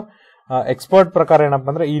ಅಥವಾ ಒಬ್ಬ ಎಕ್ಸ್ಪರ್ಟ್ ಪ್ರಕಾರ ಏನಪ್ಪ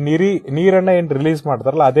ಅಂದ್ರೆ ಈ ನೀರನ್ನ ಏನ್ ರಿಲೀಸ್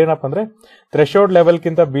ಮಾಡ್ತಾರಲ್ಲ ಅದೇನಪ್ಪ ಅಂದ್ರೆ ಥ್ರೆಶೋಲ್ಡ್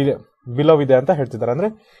ಲೆವೆಲ್ಗಿಂತ ಬಿಲೋ ಇದೆ ಅಂತ ಹೇಳ್ತಿದ್ದಾರೆ. ಅಂದ್ರೆ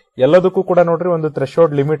ಎಲ್ಲದಕ್ಕೂ ಕೂಡ ನೋಡ್ರಿ ಒಂದು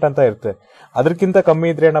ಥ್ರೆಶೋಲ್ಡ್ ಲಿಮಿಟ್ ಅಂತ ಇರುತ್ತೆ. ಅದಕ್ಕಿಂತ ಕಮ್ಮಿ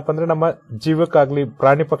ಇದ್ರೆ ಏನಪ್ಪ ಅಂದ್ರೆ ನಮ್ಮ ಜೀವಕ್ಕಾಗ್ಲಿ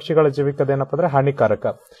ಪ್ರಾಣಿ ಪಕ್ಷಿಗಳ ಜೀವಕ್ಕೆ ಅದೇನಪ್ಪ ಅಂದ್ರೆ ಹಾನಿಕಾರಕ.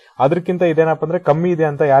 ಅದಕ್ಕಿಂತ ಇದೇನಪ್ಪ ಅಂದ್ರೆ ಕಮ್ಮಿ ಇದೆ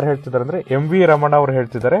ಅಂತ ಯಾರು ಹೇಳ್ತಿದ್ದಾರೆ ಅಂದ್ರೆ MV ರಮಣ ಅವ್ರು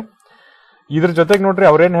ಹೇಳ್ತಿದ್ದಾರೆ. ಇದ್ರ ಜೊತೆಗೆ ನೋಡ್ರಿ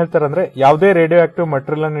ಅವ್ರೇನ್ ಹೇಳ್ತಾರೆ ಅಂದ್ರೆ, ಯಾವುದೇ ರೇಡಿಯೋ ಆಕ್ಟಿವ್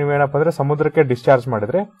ಮಟೀರಿಯಲ್ ನೀವೇನಪ್ಪ ಅಂದ್ರೆ ಸಮುದ್ರಕ್ಕೆ ಡಿಸ್ಚಾರ್ಜ್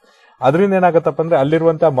ಮಾಡಿದ್ರೆ ಅದರಿಂದ ಏನಾಗತ್ತಪ್ಪ ಅಂದ್ರೆ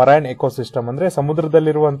ಅಲ್ಲಿರುವಂತ ಮರೈನ್ ಎಕೋಸಿಸ್ಟಮ್ ಅಂದ್ರೆ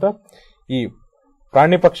ಸಮುದ್ರದಲ್ಲಿರುವಂತ ಈ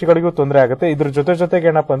ಪ್ರಾಣಿ ಪಕ್ಷಿಗಳಿಗೂ ತೊಂದರೆ ಆಗುತ್ತೆ. ಇದ್ರ ಜೊತೆಗೆ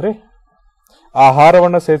ಏನಪ್ಪ ಅಂದ್ರೆ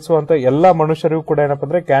ಆಹಾರವನ್ನ ಸೇವಿಸುವಂತ ಎಲ್ಲಾ ಮನುಷ್ಯರಿಗೂ ಕೂಡ ಏನಪ್ಪ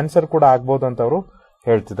ಅಂದ್ರೆ ಕ್ಯಾನ್ಸರ್ ಕೂಡ ಆಗ್ಬಹುದು ಅಂತ ಅವರು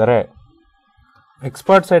ಹೇಳ್ತಿದ್ದಾರೆ.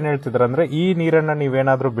 ಎಕ್ಸ್ಪರ್ಟ್ಸ್ ಏನ್ ಹೇಳ್ತಿದ್ದಾರೆ ಅಂದ್ರೆ, ಈ ನೀರನ್ನ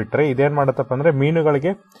ನೀವೇನಾದ್ರೂ ಬಿಟ್ರೆ ಇದೇನ್ ಮಾಡತ್ತಪ್ಪ ಅಂದ್ರೆ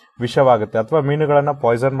ಮೀನುಗಳಿಗೆ ವಿಷವಾಗುತ್ತೆ ಅಥವಾ ಮೀನುಗಳನ್ನ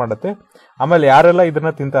ಪಾಯ್ಸನ್ ಮಾಡುತ್ತೆ. ಆಮೇಲೆ ಯಾರೆಲ್ಲ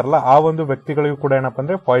ಇದನ್ನ ತಿಂತಾರಲ್ಲ ಆ ಒಂದು ವ್ಯಕ್ತಿಗಳಿಗೂ ಕೂಡ ಏನಪ್ಪ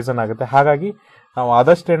ಅಂದ್ರೆ ಪಾಯ್ಸನ್ ಆಗುತ್ತೆ. ಹಾಗಾಗಿ ನಾವು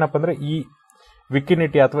ಆದಷ್ಟು ಏನಪ್ಪ ಅಂದ್ರೆ ಈ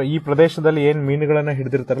ವಿಕಿನಿಟಿ ಅಥವಾ ಈ ಪ್ರದೇಶದಲ್ಲಿ ಏನ್ ಮೀನುಗಳನ್ನ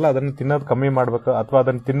ಹಿಡಿದಿರ್ತಾರಲ್ಲ ಅದನ್ನ ತಿನ್ನೋದು ಕಮ್ಮಿ ಮಾಡ್ಬೇಕು ಅಥವಾ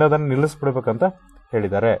ಅದನ್ನ ತಿನ್ನೋದನ್ನ ನಿಲ್ಲಿಸ್ಬಿಡ್ಬೇಕಂತ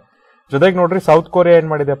ಹೇಳಿದ್ದಾರೆ. ಜೊತೆಗೆ ನೋಡ್ರಿ, ಸೌತ್ ಕೊರಿಯಾ ಏನ್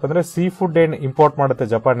ಮಾಡಿದೆಪ್ಪ ಅಂದ್ರೆ ಸೀ ಫುಡ್ ಏನ್ ಇಂಪೋರ್ಟ್ ಮಾಡುತ್ತೆ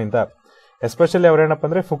ಜಪಾನಿಂದ, ಎಸ್ಪೆಷಲಿ ಅವ್ರೇನಪ್ಪ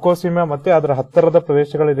ಅಂದ್ರೆ ಫುಕೋಸಿಮಾ ಮತ್ತೆ ಅದರ ಹತ್ತಿರದ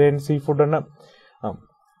ಪ್ರದೇಶಗಳಿದೆ ಏನ್ ಸೀ ಫುಡ್ ಅನ್ನ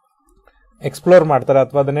ಎಕ್ಸ್ಪ್ಲೋರ್ ಮಾಡ್ತಾರೆ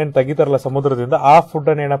ಅಥವಾ ಅದನ್ನೇನು ತೆಗಿತಾರಲ್ಲ ಸಮುದ್ರದಿಂದ, ಆ ಫುಡ್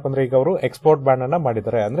ಅನ್ನ ಏನಪ್ಪ ಅಂದ್ರೆ ಈಗ ಅವರು ಎಕ್ಸ್ಪೋರ್ಟ್ ಬ್ಯಾನ್ ಅನ್ನ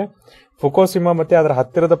ಮಾಡಿದ್ದಾರೆ. ಅಂದ್ರೆ ಫುಕೋಸಿಮಾ ಮತ್ತೆ ಅದರ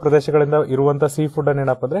ಹತ್ತಿರದ ಪ್ರದೇಶಗಳಿಂದ ಇರುವಂತ ಸೀ ಫುಡ್ ಅನ್ನ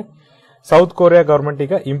ಏನಪ್ಪ ಅಂದ್ರೆ ಸೌತ್ ಕೊರಿಯಾ ಗವರ್ಮೆಂಟ್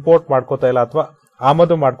ಈಗ ಇಂಪೋರ್ಟ್ ಮಾಡ್ಕೋತಾ ಇಲ್ಲ ಅಥವಾ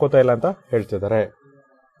ಆಮದು ಮಾಡ್ಕೋತಾ ಇಲ್ಲ ಅಂತ ಹೇಳ್ತಿದ್ದಾರೆ.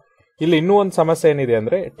 ಇಲ್ಲಿ ಇನ್ನೂ ಒಂದು ಸಮಸ್ಯೆ ಏನಿದೆ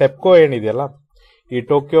ಅಂದ್ರೆ, ಟೆಪ್ಕೋ ಏನಿದೆಯಲ್ಲ ಈ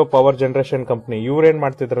ಟೋಕಿಯೋ ಪವರ್ ಜನರೇಷನ್ ಕಂಪನಿ, ಇವ್ರೇನ್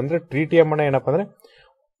ಮಾಡ್ತಿದ್ರು ಅಂದ್ರೆ ಟ್ರಿಟಿಯಂ ಅನ್ನ ಏನಪ್ಪ ಅಂದ್ರೆ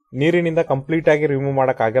ನೀರಿನಿಂದ ಕಂಪ್ಲೀಟ್ ಆಗಿ ರಿಮೂವ್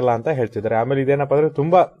ಮಾಡಕ್ ಆಗಲ್ಲ ಅಂತ ಹೇಳ್ತಿದ್ದಾರೆ. ಆಮೇಲೆ ಇದೇನಪ್ಪ ಅಂದ್ರೆ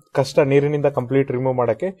ತುಂಬಾ ಕಷ್ಟ ನೀರಿನಿಂದ ಕಂಪ್ಲೀಟ್ ರಿಮೂವ್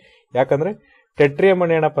ಮಾಡಕ್ಕೆ. ಯಾಕಂದ್ರೆ ಟೆಟ್ರಿಯಂ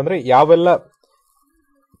ಅನ್ನ ಏನಪ್ಪ ಅಂದ್ರೆ ಯಾವೆಲ್ಲ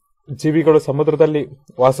ಜೀವಿಗಳು ಸಮುದ್ರದಲ್ಲಿ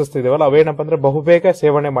ವಾಸಿಸ್ತಿದೇವಲ್ಲ ಅವೇನಪ್ಪ ಅಂದ್ರೆ ಬಹುಬೇಗ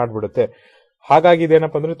ಸೇವನೆ ಮಾಡ್ಬಿಡುತ್ತೆ. ಹಾಗಾಗಿ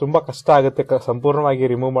ಇದೇನಪ್ಪ ಅಂದ್ರೆ ತುಂಬಾ ಕಷ್ಟ ಆಗುತ್ತೆ ಸಂಪೂರ್ಣವಾಗಿ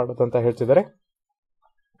ರಿಮೂವ್ ಮಾಡೋದಂತ ಹೇಳ್ತಿದ್ದಾರೆ.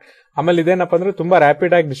 ಆಮೇಲೆ ಇದೇನಪ್ಪ ಅಂದ್ರೆ ತುಂಬಾ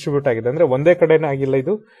ರ್ಯಾಪಿಡ್ ಆಗಿ ಡಿಸ್ಟ್ರಿಬ್ಯೂಟ್ ಆಗಿದೆ, ಅಂದ್ರೆ ಒಂದೇ ಕಡೆನೇ ಆಗಿಲ್ಲ,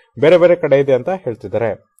 ಇದು ಬೇರೆ ಬೇರೆ ಕಡೆ ಇದೆ ಅಂತ ಹೇಳ್ತಿದ್ದಾರೆ.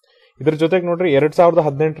 ಇದ್ರ ಜೊತೆಗೆ ನೋಡ್ರಿ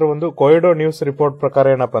 2018 ಒಂದು ಕೊಯ್ಡೋ ನ್ಯೂಸ್ ರಿಪೋರ್ಟ್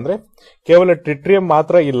ಪ್ರಕಾರ ಏನಪ್ಪ ಅಂದ್ರೆ ಕೇವಲ ಟ್ರಿಟ್ರಿಯಂ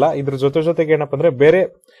ಮಾತ್ರ ಇಲ್ಲ, ಇದ್ರ ಜೊತೆಗೆ ಏನಪ್ಪ ಅಂದ್ರೆ ಬೇರೆ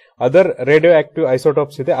ಅದರ್ ರೇಡಿಯೋ ಆಕ್ಟಿವ್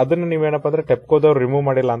ಐಸೋಟೋಪ್ಸ್ ಇದೆ, ಅದನ್ನ ನೀವೇನಪ್ಪ ಅಂದ್ರೆ ಟೆಪ್ಕೋದವ್ರು ರಿಮೂವ್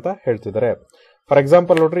ಮಾಡಿಲ್ಲ ಅಂತ ಹೇಳ್ತಿದ್ದಾರೆ. ಫಾರ್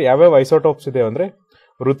ಎಕ್ಸಾಂಪಲ್ ನೋಡ್ರಿ, ಯಾವ್ಯಾವ ಐಸೋಟೋಪ್ಸ್ ಇದೆ ಅಂದ್ರೆ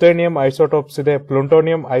ರುಥೇನಿಯಂ ಐಸೋಟೋಪ್ಸ್ ಇದೆ,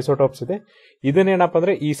 ಪ್ಲುಟೋನಿಯಂ ಐಸೋಟೋಪ್ಸ್ ಇದೆ. ಇದನ್ನೇನಪ್ಪ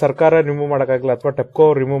ಅಂದ್ರೆ ಈ ಸರ್ಕಾರ ರಿಮೂವ್ ಮಾಡಕ್ಕಾಗಿಲ್ಲ ಅಥವಾ ಟೆಪ್ಕೋ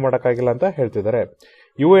ರಿಮೂವ್ ಮಾಡಕ್ಕಾಗಿಲ್ಲ ಅಂತ ಹೇಳ್ತಿದ್ದಾರೆ.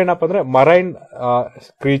 ಇವು ಏನಪ್ಪ ಅಂದ್ರೆ ಮರೈನ್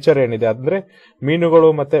ಕ್ರೀಚರ್ ಏನಿದೆ ಅಂದ್ರೆ ಮೀನುಗಳು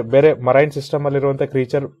ಮತ್ತೆ ಬೇರೆ ಮರೈನ್ ಸಿಸ್ಟಮ್ ಅಲ್ಲಿರುವಂತ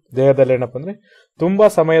ಕ್ರೀಚರ್ ದೇಹದಲ್ಲಿ ಏನಪ್ಪ ಅಂದ್ರೆ ತುಂಬಾ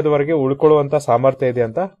ಸಮಯದವರೆಗೆ ಉಳ್ಕೊಳ್ಳುವಂತ ಸಾಮರ್ಥ್ಯ ಇದೆ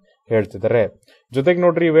ಅಂತ ಹೇಳ್ತಿದ್ದಾರೆ. ಜೊತೆಗೆ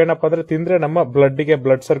ನೋಡ್ರಿ, ಇವೇನಪ್ಪ ಅಂದ್ರೆ ತಿಂದ್ರೆ ನಮ್ಮ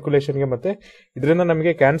ಬ್ಲಡ್ ಸರ್ಕ್ಯುಲೇಷನ್ಗೆ ಮತ್ತೆ ಇದರಿಂದ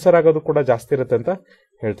ನಮಗೆ ಕ್ಯಾನ್ಸರ್ ಆಗೋದು ಕೂಡ ಜಾಸ್ತಿ ಇರುತ್ತೆ ಅಂತ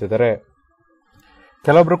ಹೇಳ್ತಿದ್ದಾರೆ.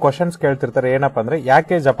 ಕೆಲವೊಬ್ರು ಕ್ವಶನ್ಸ್ ಕೇಳ್ತಿರ್ತಾರೆ, ಏನಪ್ಪ ಅಂದ್ರೆ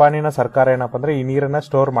ಯಾಕೆ ಜಪಾನಿನ ಸರ್ಕಾರ ಏನಪ್ಪ ಅಂದ್ರೆ ಈ ನೀರನ್ನ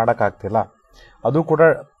ಸ್ಟೋರ್ ಮಾಡಕ್ ಆಗ್ತಿಲ್ಲ, ಅದು ಕೂಡ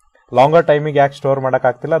ಲಾಂಗರ್ ಟೈಮಿಗೆ ಯಾಕೆ ಸ್ಟೋರ್ ಮಾಡಕ್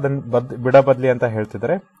ಆಗ್ತಿಲ್ಲ, ಅದನ್ನ ಬಿಡಬದ್ಲಿ ಅಂತ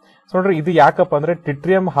ಹೇಳ್ತಿದ್ದಾರೆ. ನೋಡ್ರಿ, ಇದು ಯಾಕಪ್ಪ ಅಂದ್ರೆ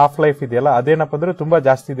ಟ್ರಿಟ್ರಿಯಂ ಹಾಫ್ ಲೈಫ್ ಇದೆಯಲ್ಲ ಅದೇನಪ್ಪ ಅಂದ್ರೆ ತುಂಬಾ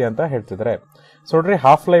ಜಾಸ್ತಿ ಇದೆ ಅಂತ ಹೇಳ್ತಿದ್ದಾರೆ. ನೋಡ್ರಿ,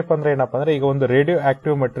 ಹಾಫ್ ಲೈಫ್ ಅಂದ್ರೆ ಏನಪ್ಪ ಅಂದ್ರೆ ಈಗ ಒಂದು ರೇಡಿಯೋ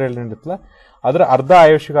ಆಕ್ಟಿವ್ ಮೆಟೀರಿಯಲ್ ಇರುತ್ತಲ್ಲ ಅದರ ಅರ್ಧ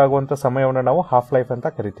ಆಯುಷ್ಯಗಾಗುವಂತ ಸಮಯವನ್ನು ನಾವು ಹಾಫ್ ಲೈಫ್ ಅಂತ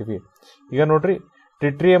ಕರಿತೀವಿ. ಈಗ ನೋಡ್ರಿ,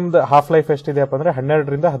 ಟ್ರಿಟ್ರಿಯಂದ ಹಾಫ್ ಲೈಫ್ ಎಷ್ಟಿದೆಯಪ್ಪ ಅಂದ್ರೆ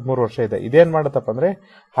 12ರಿಂದ 13 ವರ್ಷ ಇದೆ. ಇದೇನ್ ಮಾಡತ್ತಪ್ಪ ಅಂದ್ರೆ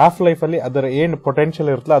ಹಾಫ್ ಲೈಫ್ ಅಲ್ಲಿ ಅದರ ಏನ್ ಪೊಟೆನ್ಶಿಯಲ್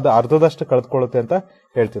ಇರುತ್ತಲ್ಲ ಅದು ಅರ್ಧದಷ್ಟು ಕಳೆದುಕೊಳ್ಳುತ್ತೆ ಅಂತ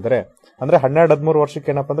ಹೇಳ್ತಿದ್ದಾರೆ. ಅಂದ್ರೆ 12-13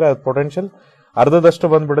 ವರ್ಷಕ್ಕೆ ಏನಪ್ಪ ಅಂದ್ರೆ ಅದು ಪೊಟೆನ್ಶಿಯಲ್ ಅರ್ಧದಷ್ಟು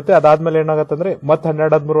ಬಂದ್ಬಿಡುತ್ತೆ. ಅದಾದ್ಮೇಲೆ ಏನಾಗತ್ತಂದ್ರೆ ಮತ್ತೆ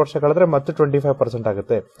 12-13 ವರ್ಷ ಕಳೆದ್ರೆ ಮತ್ತೆ 25%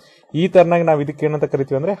 ಆಗುತ್ತೆ. ಈ ತರನಾಗಿ ನಾವು ಇದಕ್ಕೆ ಏನಂತ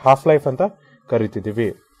ಕರಿತೀವಿ ಅಂದ್ರೆ ಹಾಫ್ ಲೈಫ್ ಅಂತ ಕರಿತಿದೀವಿ.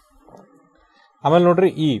 ಆಮೇಲೆ ನೋಡ್ರಿ,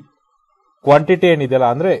 ಈ ಕ್ವಾಂಟಿಟಿ ಏನಿದೆಯಲ್ಲ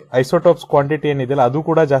ಅಂದ್ರೆ ಐಸೋಟೋಪ್ಸ್ ಕ್ವಾಂಟಿಟಿ ಏನಿದೆಯಲ್ಲ ಅದು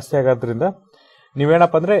ಕೂಡ ಜಾಸ್ತಿ ಆಗೋದ್ರಿಂದ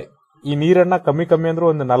ನೀವೇನಪ್ಪ ಅಂದ್ರೆ ಈ ನೀರನ್ನ ಕಮ್ಮಿ ಅಂದ್ರೂ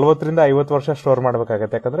ಒಂದು 40 ರಿಂದ 50 ವರ್ಷ ಸ್ಟೋರ್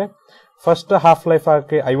ಮಾಡ್ಬೇಕಾಗತ್ತೆ. ಯಾಕಂದ್ರೆ ಫಸ್ಟ್ ಹಾಫ್ ಲೈಫ್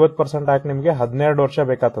ಹಾಕಿ 50% ಹಾಕಿ ನಿಮ್ಗೆ 12 ವರ್ಷ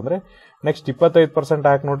ಬೇಕಾತಂದ್ರೆ ನೆಕ್ಸ್ಟ್ 25%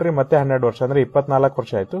 ಹಾಕಿ ನೋಡ್ರಿ ಮತ್ತೆ 12 ವರ್ಷ ಅಂದ್ರೆ 24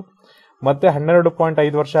 ವರ್ಷ ಆಯ್ತು. ಮತ್ತೆ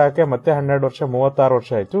 12.5 ವರ್ಷ ಹಾಕಿ ಮತ್ತೆ 12 ವರ್ಷ 36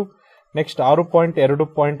 ವರ್ಷ ಆಯ್ತು. ನೆಕ್ಸ್ಟ್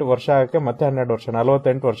 6.2 ವರ್ಷ ಹಾಕಿ ಮತ್ತೆ 12 ವರ್ಷ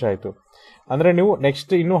 48 ವರ್ಷ ಆಯ್ತು. ಅಂದ್ರೆ ನೀವು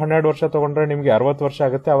ನೆಕ್ಸ್ಟ್ ಇನ್ನೂ 12 ವರ್ಷ ತಗೊಂಡ್ರೆ ನಿಮ್ಗೆ 60 ವರ್ಷ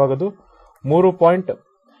ಆಗುತ್ತೆ. ಅವಾಗ ಅದು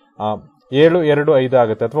 3.725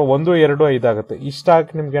 ಆಗುತ್ತೆ ಅಥವಾ 125 ಆಗುತ್ತೆ. ಇಷ್ಟ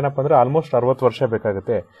ಹಾಕಿ ನಿಮ್ಗೆ ಏನಪ್ಪ ಅಂದ್ರೆ ಆಲ್ಮೋಸ್ಟ್ 60 ವರ್ಷ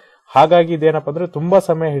ಬೇಕಾಗುತ್ತೆ. ಹಾಗಾಗಿ ಇದೇನಪ್ಪ ಅಂದ್ರೆ ತುಂಬಾ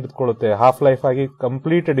ಸಮಯ ಹಿಡಿದುಕೊಳ್ಳುತ್ತೆ. ಹಾಫ್ ಲೈಫ್ ಆಗಿ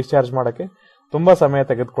ಕಂಪ್ಲೀಟ್ ಡಿಸ್ಚಾರ್ಜ್ ಮಾಡಕ್ಕೆ ತುಂಬಾ ಸಮಯ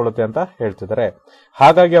ತೆಗೆದುಕೊಳ್ಳುತ್ತೆ ಅಂತ ಹೇಳ್ತಿದ್ದಾರೆ.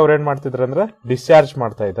 ಹಾಗಾಗಿ ಅವ್ರು ಏನ್ ಮಾಡ್ತಿದ್ರು ಅಂದ್ರೆ ಡಿಸ್ಚಾರ್ಜ್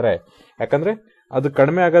ಮಾಡ್ತಾ ಇದ್ದಾರೆ. ಯಾಕಂದ್ರೆ ಅದು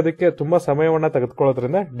ಕಡಿಮೆ ಆಗೋದಕ್ಕೆ ತುಂಬಾ ಸಮಯವನ್ನ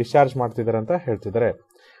ತೆಗೆದುಕೊಳ್ಳೋದ್ರಿಂದ ಡಿಸ್ಚಾರ್ಜ್ ಮಾಡ್ತಿದ್ದಾರೆ ಅಂತ ಹೇಳ್ತಿದ್ದಾರೆ.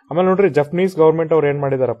 ಆಮೇಲೆ ನೋಡ್ರಿ, ಜಪನೀಸ್ ಗವರ್ಮೆಂಟ್ ಅವ್ರು ಏನ್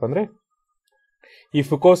ಮಾಡಿದಾರಪ್ಪ ಅಂದ್ರೆ ಈ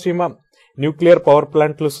ಫುಕುಶಿಮಾ ನ್ಯೂಕ್ಲಿಯರ್ ಪವರ್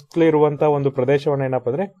ಪ್ಲಾಂಟ್ ಸುತ್ತಲೂ ಇರುವಂತಹ ಒಂದು ಪ್ರದೇಶವನ್ನ ಏನಪ್ಪ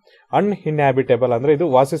ಅಂದ್ರೆ ಅನ್ಇನ್ಹ್ಯಾಬಿಟೇಬಲ್ ಅಂದ್ರೆ ಇದು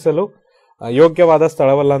ವಾಸಿಸಲು ಯೋಗ್ಯವಾದ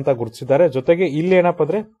ಸ್ಥಳವಲ್ಲ ಅಂತ ಗುರುತಿಸಿದ್ದಾರೆ. ಜೊತೆಗೆ ಇಲ್ಲಿ ಏನಪ್ಪ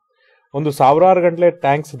ಅಂದ್ರೆ ಒಂದು 1000 ಗಂಟಲೆ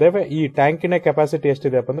ಟ್ಯಾಂಕ್ಸ್ ಇದಾವೆ. ಈ ಟ್ಯಾಂಕಿನ ಕೆಪಾಸಿಟಿ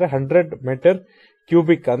ಎಷ್ಟಿದೆ ಅಂದ್ರೆ 100 ಮೀಟರ್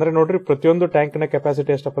ಕ್ಯೂಬಿಕ್. ಅಂದ್ರೆ ನೋಡ್ರಿ, ಪ್ರತಿಯೊಂದು ಟ್ಯಾಂಕಿನ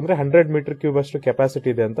ಕೆಪಾಸಿಟಿ ಎಷ್ಟಪ್ಪ ಅಂದ್ರೆ 100 ಮೀಟರ್ ಕ್ಯೂಬ್ ಅಷ್ಟು ಕೆಪಾಸಿಟಿ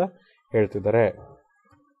ಇದೆ ಅಂತ ಹೇಳ್ತಿದ್ದಾರೆ.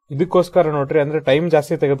 ಇದಕ್ಕೋಸ್ಕರ ನೋಡ್ರಿ, ಅಂದ್ರೆ ಟೈಮ್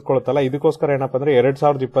ಜಾಸ್ತಿ ತೆಗೆದುಕೊಳ್ಳುತ್ತಲ್ಲ, ಇದಕ್ಕೋಸ್ಕರ ಏನಪ್ಪ ಅಂದ್ರೆ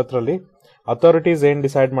 2020ರಲ್ಲಿ ಅಥಾರಿಟೀಸ್ ಏನ್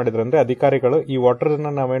ಡಿಸೈಡ್ ಮಾಡಿದ್ರು ಅಂದ್ರೆ ಅಧಿಕಾರಿಗಳು ಈ ವಾಟರ್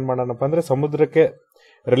ನಾವೇನ್ ಮಾಡೋಣಪ್ಪ ಅಂದ್ರೆ ಸಮುದ್ರಕ್ಕೆ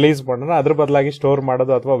ರಿಲೀಸ್ ಮಾಡೋಣ, ಅದ್ರ ಬದಲಾಗಿ ಸ್ಟೋರ್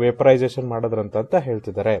ಮಾಡೋದು ಅಥವಾ ವೇಪರೈಸೇಷನ್ ಮಾಡೋದ್ರಂತ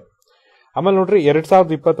ಹೇಳ್ತಿದ್ದಾರೆ. ಆಮೇಲೆ ನೋಡ್ರಿ,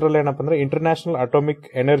 2020ರಲ್ಲಿ ಏನಪ್ಪ ಅಂದ್ರೆ ಇಂಟರ್ನ್ಯಾಷನಲ್ ಅಟೋಮಿಕ್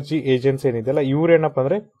ಎನರ್ಜಿ ಏಜೆನ್ಸಿ ಏನಿದೆಯಲ್ಲ, ಇವ್ರು ಏನಪ್ಪ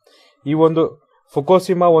ಅಂದ್ರೆ ಈ ಒಂದು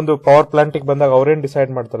ಫುಕುಶಿಮಾ ಒಂದು ಪವರ್ ಪ್ಲಾಂಟಿಗೆ ಬಂದಾಗ ಅವ್ರೇನ್ ಡಿಸೈಡ್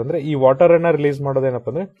ಮಾಡ್ತಾರೆ ಅಂದ್ರೆ ಈ ವಾಟರ್ ಅನ್ನ ರಿಲೀಸ್ ಮಾಡೋದೇನಪ್ಪ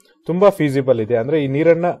ಅಂದ್ರೆ ತುಂಬಾ ಫೀಸಿಬಲ್ ಇದೆ. ಅಂದ್ರೆ ಈ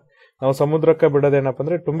ನೀರನ್ನ ನಾವು ಸಮುದ್ರಕ್ಕೆ ಬಿಡೋದೇನಪ್ಪ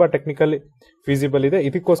ಅಂದ್ರೆ ತುಂಬಾ ಟೆಕ್ನಿಕಲಿ ಫೀಸಿಬಲ್ ಇದೆ.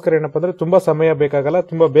 ಇದಕ್ಕೋಸ್ಕರ ಏನಪ್ಪ ಅಂದ್ರೆ ತುಂಬಾ ಸಮಯ ಬೇಕಾಗಲ್ಲ,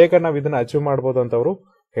 ತುಂಬಾ ಬೇಗ ನಾವು ಇದನ್ನ ಅಚೀವ್ ಮಾಡಬಹುದು ಅಂತ ಅವರು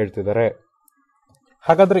ಹೇಳ್ತಿದ್ದಾರೆ.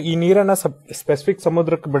 ಹಾಗಾದ್ರೆ ಈ ನೀರನ್ನ ಸ್ಪೆಸಿಫಿಕ್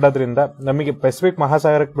ಸಮುದ್ರಕ್ಕೆ ಬಿಡೋದ್ರಿಂದ, ನಮಗೆ ಪೆಸಿಫಿಕ್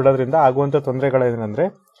ಮಹಾಸಾಗರಕ್ಕೆ ಬಿಡೋದ್ರಿಂದ ಆಗುವಂತ ತೊಂದರೆಗಳೇನಂದ್ರೆ,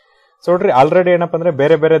 ನೋಡ್ರಿ, ಆಲ್ರೆಡಿ ಏನಪ್ಪ ಅಂದ್ರೆ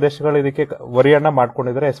ಬೇರೆ ಬೇರೆ ದೇಶಗಳು ಇದಕ್ಕೆ ವರಿಯನ್ನ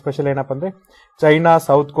ಮಾಡ್ಕೊಂಡಿದ್ದಾರೆ. ಎಸ್ಪೆಷಲಿ ಏನಪ್ಪ ಅಂದ್ರೆ ಚೈನಾ,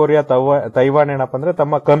 ಸೌತ್ ಕೊರಿಯಾ, ತೈವಾನ್ ಏನಪ್ಪ ಅಂದ್ರೆ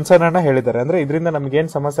ತಮ್ಮ ಕನ್ಸರ್ನ್ ಅನ್ನ ಹೇಳಿದ್ದಾರೆ. ಅಂದ್ರೆ ಇದರಿಂದ ನಮ್ಗೆ ಏನ್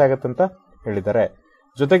ಸಮಸ್ಯೆ ಆಗತ್ತೆ ಅಂತ ಹೇಳಿದ್ದಾರೆ.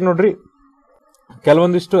 ಜೊತೆಗೆ ನೋಡ್ರಿ,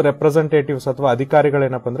 ಕೆಲವೊಂದಿಷ್ಟು ರೆಪ್ರೆಸೆಂಟೇಟಿವ್ಸ್ ಅಥವಾ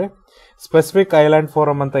ಅಧಿಕಾರಿಗಳೇನಪ್ಪ ಅಂದ್ರೆ ಸ್ಪೆಸಿಫಿಕ್ ಐಲ್ಯಾಂಡ್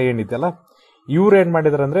ಫೋರಂ ಅಂತ ಏನಿದೆಯಲ್ಲ, ಇವ್ರು ಏನ್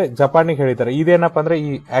ಮಾಡಿದಾರೆ ಅಂದ್ರೆ ಜಪಾನಿಗೆ ಹೇಳಿದ್ದಾರೆ, ಇದೇನಪ್ಪ ಅಂದ್ರೆ ಈ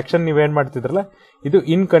ಆಕ್ಷನ್ ನೀವೇನ್ ಮಾಡ್ತಿದ್ರಲ್ಲ ಇದು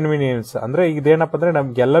ಇನ್ಕನ್ವೀನಿಯನ್ಸ್, ಅಂದ್ರೆ ಇದೇನಪ್ಪ ಅಂದ್ರೆ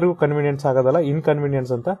ನಮ್ಗೆಲ್ಲರಿಗೂ ಕನ್ವೀನಿಯನ್ಸ್ ಆಗೋದಲ್ಲ,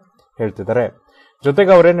 ಇನ್ಕನ್ವೀನಿಯನ್ಸ್ ಅಂತ ಹೇಳ್ತಿದ್ದಾರೆ.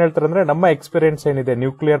 ಜೊತೆಗೆ ಅವ್ರೇನ್ ಹೇಳ್ತಾರೆ ಅಂದ್ರೆ ನಮ್ಮ ಎಕ್ಸ್ಪೀರಿಯನ್ಸ್ ಏನಿದೆ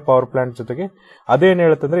ನ್ಯೂಕ್ಲಿಯರ್ ಪವರ್ ಪ್ಲಾಂಟ್ ಜೊತೆಗೆ ಅದೇನ್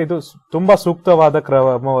ಹೇಳುತ್ತಂದ್ರೆ ಇದು ತುಂಬಾ ಸೂಕ್ತವಾದ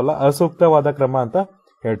ಕ್ರಮವಲ್ಲ, ಅಸೂಕ್ತವಾದ ಕ್ರಮ ಅಂತ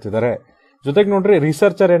ಹೇಳ್ತಿದ್ದಾರೆ. ಜೊತೆಗೆ ನೋಡ್ರಿ,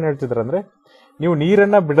 ರಿಸರ್ಚರ್ ಏನ್ ಹೇಳ್ತಿದಾರೆ ಅಂದ್ರೆ ನೀವು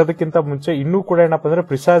ನೀರನ್ನ ಬಿಡೋದಕ್ಕಿಂತ ಮುಂಚೆ ಇನ್ನೂ ಕೂಡ ಏನಪ್ಪ ಅಂದ್ರೆ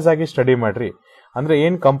ಪ್ರಿಸೈಸ್ ಆಗಿ ಸ್ಟಡಿ ಮಾಡ್ರಿ. ಅಂದ್ರೆ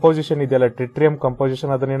ಏನ್ ಕಂಪೋಸಿಷನ್ ಇದೆಯಲ್ಲ, ಟ್ರಿಟ್ರಿಯಂ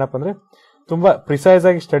ಕಂಪೋಸಿಷನ್, ಅದನ್ನ ಏನಪ್ಪ ಅಂದ್ರೆ ತುಂಬಾ ಪ್ರಿಸೈಸ್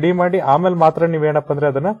ಆಗಿ ಸ್ಟಡಿ ಮಾಡಿ ಆಮೇಲೆ ಮಾತ್ರ ನೀವೇನಪ್ಪ ಅಂದ್ರೆ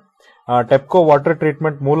ಅದನ್ನ ಟೆಪ್ಕೋ ವಾಟರ್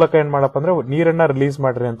ಟ್ರೀಟ್ಮೆಂಟ್ ಮೂಲಕ ಏನ್ ಮಾಡಪ್ಪ ಅಂದ್ರೆ ನೀರನ್ನ ರಿಲೀಸ್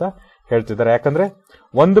ಮಾಡ್ರಿ ಅಂತ ಹೇಳ್ತಿದ್ದಾರೆ. ಯಾಕಂದ್ರೆ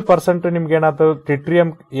 1% ನಿಮ್ಗೆ ಏನಾದ್ರು ಟ್ರಿಟ್ರಿಯಂ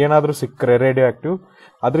ಏನಾದ್ರೂ ಸಿಕ್ಕರೆ ರೇಡಿಯೋ ಆಕ್ಟಿವ್,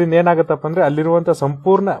 ಅದರಿಂದ ಏನಾಗುತ್ತಪ್ಪ ಅಂದ್ರೆ ಅಲ್ಲಿರುವಂತ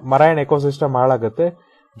ಸಂಪೂರ್ಣ ಮರೈನ್ ಎಕೋಸಿಸ್ಟಮ್ ಹಾಳಾಗುತ್ತೆ.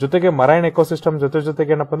 ಜೊತೆಗೆ ಮರೈನ್ ಎಕೋಸಿಸ್ಟಮ್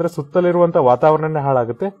ಜೊತೆಗೆ ಏನಪ್ಪ ಅಂದ್ರೆ ಸುತ್ತಲಿರುವಂತ ವಾತಾವರಣನೇ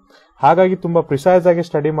ಹಾಳಾಗುತ್ತೆ. ಹಾಗಾಗಿ ತುಂಬಾ ಪ್ರಿಸೈಸ್ ಆಗಿ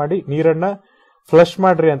ಸ್ಟಡಿ ಮಾಡಿ ನೀರನ್ನ ಫ್ಲಶ್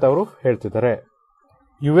ಮಾಡ್ರಿ ಅಂತ ಅವರು ಹೇಳ್ತಿದ್ದಾರೆ.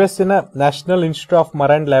 US national institute of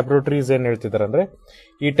marine laboratories ಏನ್ ಹೇಳ್ತಿದ್ದಾರೆ ಅಂದ್ರೆ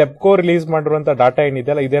ಈ ಟೆಪ್ಕೋ ರಿಲೀಸ್ ಮಾಡಿರುವಂತ ಡಾಟಾ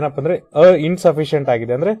ಏನಿದೆಯಲ್ಲ ಇದೇನಪ್ಪ ಅಂದ್ರೆ ಇನ್ಸಫಿಷಿಯಂಟ್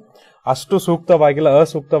ಆಗಿದೆ, ಅಂದ್ರೆ ಅಷ್ಟು ಸೂಕ್ತವಾಗಿಲ್ಲ,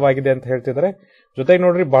 ಅಸೂಕ್ತವಾಗಿದೆ ಅಂತ ಹೇಳ್ತಿದ್ದಾರೆ. ಜೊತೆಗೆ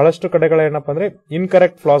ನೋಡ್ರಿ, ಬಹಳಷ್ಟು ಕಡೆಗಳ ಏನಪ್ಪ ಅಂದ್ರೆ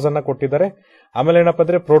ಇನ್ಕರೆಕ್ಟ್ ಫ್ಲಾಸ್ ಅನ್ನ ಕೊಟ್ಟಿದ್ದಾರೆ. ಆಮೇಲೆ ಏನಪ್ಪ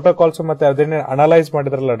ಅಂದ್ರೆ ಪ್ರೋಟೋಕಾಲ್ಸ್ ಮತ್ತೆ ಅದನ್ನೇ ಅನಲೈಸ್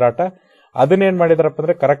ಮಾಡಿದ್ರಲ್ಲ ಡಾಟಾ, ಅದನ್ನೇನ್ ಮಾಡಿದಾರಪ್ಪ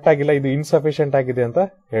ಅಂದ್ರೆ ಕರೆಕ್ಟ್ ಆಗಿಲ್ಲ, ಇದು ಇನ್ಸಫಿಷಿಯಂಟ್ ಆಗಿದೆ ಅಂತ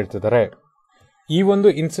ಹೇಳ್ತಿದ್ದಾರೆ. ಈ ಒಂದು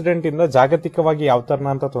ಇನ್ಸಿಡೆಂಟ್ ಇಂದ ಜಾಗತಿಕವಾಗಿ ಯಾವ ತರನ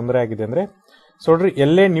ಅಂತ ತೊಂದರೆ ಆಗಿದೆ ಅಂದ್ರೆ, ನೋಡ್ರಿ,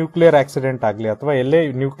 ಎಲ್ಲೇ ನ್ಯೂಕ್ಲಿಯರ್ ಆಕ್ಸಿಡೆಂಟ್ ಆಗ್ಲಿ ಅಥವಾ ಎಲ್ಲೇ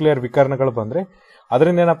ನ್ಯೂಕ್ಲಿಯರ್ ವಿಕರಣಗಳು ಬಂದ್ರೆ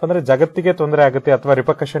ಅದರಿಂದ ಏನಪ್ಪ ಅಂದ್ರೆ ಜಗತ್ತಿಗೆ ತೊಂದರೆ ಆಗುತ್ತೆ ಅಥವಾ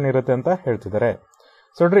ರಿಪಕಷನ್ ಇರುತ್ತೆ ಅಂತ ಹೇಳ್ತಿದ್ದಾರೆ.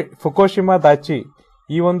 ನೋಡ್ರಿ, ಫುಕುಶಿಮಾ ದಾಚಿ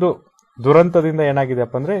ಈ ಒಂದು ದುರಂತದಿಂದ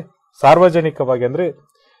ಏನಾಗಿದೆಪ್ಪ ಅಂದ್ರೆ ಸಾರ್ವಜನಿಕವಾಗಿ ಅಂದ್ರೆ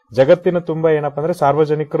ಜಗತ್ತಿನ ತುಂಬಾ ಏನಪ್ಪ ಅಂದ್ರೆ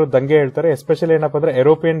ಸಾರ್ವಜನಿಕರು ದಂಗೆ ಹೇಳ್ತಾರೆ. ಎಸ್ಪೆಷಲಿ ಏನಪ್ಪ ಅಂದ್ರೆ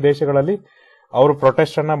ಯುರೋಪಿಯನ್ ದೇಶಗಳಲ್ಲಿ ಅವರು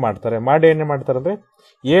ಪ್ರೊಟೆಸ್ಟ್ ಅನ್ನ ಮಾಡ್ತಾರೆ. ಮಾಡಿ ಏನೇ ಮಾಡ್ತಾರೆ ಅಂದ್ರೆ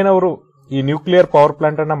ಏನವರು ಈ ನ್ಯೂಕ್ಲಿಯರ್ ಪವರ್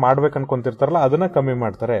ಪ್ಲಾಂಟ್ ಅನ್ನ ಮಾಡ್ಬೇಕು ಅನ್ಕೊಂತಿರ್ತಾರಲ್ಲ ಅದನ್ನ ಕಮ್ಮಿ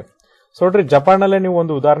ಮಾಡ್ತಾರೆ. ನೋಡ್ರಿ, ಜಪಾನ್ ಅಲ್ಲೇ ನೀವು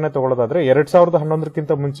ಒಂದು ಉದಾಹರಣೆ ತಗೊಳ್ಳೋದಾದ್ರೆ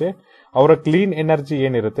 2011ಕ್ಕಿಂತ ಮುಂಚೆ ಅವರ ಕ್ಲೀನ್ ಎನರ್ಜಿ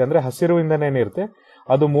ಏನಿರುತ್ತೆ ಅಂದ್ರೆ ಹಸಿರು ಇಂಧನ ಏನಿರುತ್ತೆ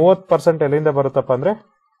ಅದು 30% ಎಲ್ಲಿಂದ ಬರುತ್ತಪ್ಪ ಅಂದ್ರೆ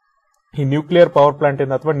ಈ ನ್ಯೂಕ್ಲಿಯರ್ ಪವರ್ ಪ್ಲಾಂಟ್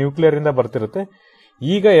ಇಂದ ಅಥವಾ ನ್ಯೂಕ್ಲಿಯರ್ ಇಂದ ಬರ್ತಿರುತ್ತೆ.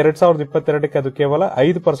 ಈಗ 2022ಕ್ಕೆ ಅದು ಕೇವಲ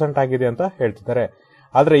 5% ಆಗಿದೆ ಅಂತ ಹೇಳ್ತಿದ್ದಾರೆ.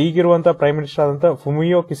 ಆದ್ರೆ ಈಗಿರುವಂತ ಪ್ರೈಮ್ ಮಿನಿಸ್ಟರ್ ಆದಂತ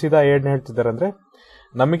ಫುಮಿಯೋ ಕಿಸಿಡಾ ಏನ್ ಹೇಳ್ತಿದ್ದಾರೆ ಅಂದ್ರೆ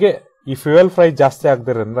ನಮಗೆ ಈ ಫ್ಯೂಯಲ್ ಪ್ರೈಸ್ ಜಾಸ್ತಿ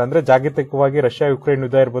ಆಗದಿರೋದ್ರಿಂದ, ಅಂದ್ರೆ ಜಾಗತಿಕವಾಗಿ ರಷ್ಯಾ ಯುಕ್ರೇನ್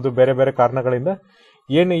ಯುದ್ಧ ಇರ್ಬೋದು, ಬೇರೆ ಬೇರೆ ಕಾರಣಗಳಿಂದ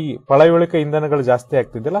ಏನು ಈ ಪಳಯುಳಿಕೆ ಇಂಧನಗಳು ಜಾಸ್ತಿ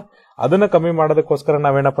ಆಗ್ತಿದ್ದಿಲ್ಲ ಅದನ್ನ ಕಮ್ಮಿ ಮಾಡೋದಕ್ಕೋಸ್ಕರ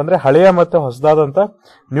ನಾವೇನಪ್ಪ ಅಂದ್ರೆ ಹಳೆಯ ಮತ್ತೆ ಹೊಸದಾದಂತ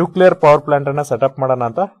ನ್ಯೂಕ್ಲಿಯರ್ ಪವರ್ ಪ್ಲಾಂಟ್ ಅನ್ನ ಸೆಟಪ್ ಮಾಡೋಣ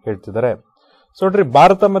ಅಂತ ಹೇಳ್ತಿದ್ದಾರೆ. ನೋಡ್ರಿ,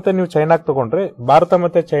 ಭಾರತ ಮತ್ತೆ ನೀವು ಚೈನಾಕ್ ತಗೊಂಡ್ರೆ, ಭಾರತ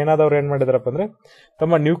ಮತ್ತೆ ಚೈನಾದವ್ರು ಏನ್ ಮಾಡಿದಾರಪ್ಪ ಅಂದ್ರೆ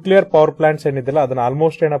ತಮ್ಮ ನ್ಯೂಕ್ಲಿಯರ್ ಪವರ್ ಪ್ಲಾಂಟ್ಸ್ ಏನಿದೆಯಲ್ಲ ಅದನ್ನ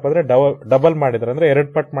ಆಲ್ಮೋಸ್ಟ್ ಏನಪ್ಪ ಅಂದ್ರೆ ಡಬಲ್ ಮಾಡಿದಾರೆ, ಅಂದ್ರೆ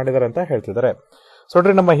 2 ಪಟ್ಟು ಮಾಡಿದಾರೆ ಅಂತ ಹೇಳ್ತಿದ್ದಾರೆ.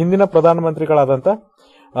 ನೋಡ್ರಿ, ನಮ್ಮ ಹಿಂದಿನ ಪ್ರಧಾನಮಂತ್ರಿಗಳಾದಂತ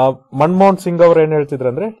ಮನಮೋಹನ್ ಸಿಂಗ್ ಅವ್ರು ಏನ್ ಹೇಳ್ತಿದ್ರು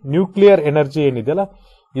ಅಂದ್ರೆ ನ್ಯೂಕ್ಲಿಯರ್ ಎನರ್ಜಿ ಏನಿದೆಯಲ್ಲ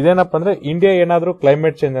ಇದೇನಪ್ಪ ಅಂದ್ರೆ ಇಂಡಿಯಾ ಏನಾದ್ರೂ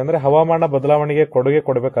ಕ್ಲೈಮೇಟ್ ಚೇಂಜ್ ಅಂದ್ರೆ ಹವಾಮಾನ ಬದಲಾವಣೆಗೆ ಕೊಡುಗೆ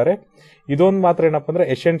ಕೊಡ್ಬೇಕಾದ್ರೆ ಇದೊಂದು ಮಾತ್ರ ಏನಪ್ಪ ಅಂದ್ರೆ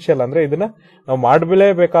ಎಸೆನ್ಷಿಯಲ್ ಅಂದ್ರೆ ಇದನ್ನ ನಾವು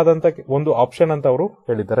ಮಾಡಲೇಬೇಕಾದಂತ ಒಂದು ಆಪ್ಷನ್ ಅಂತ ಅವರು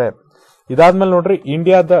ಹೇಳಿದ್ದಾರೆ. ಇದಾದ್ಮೇಲೆ ನೋಡ್ರಿ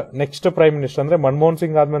ಇಂಡಿಯಾದ ನೆಕ್ಸ್ಟ್ ಪ್ರೈಮ್ ಮಿನಿಸ್ಟರ್ ಅಂದ್ರೆ ಮನಮೋಹನ್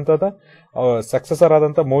ಸಿಂಗ್ ಆದ್ಮೇಲೆ ಸಕ್ಸಸರ್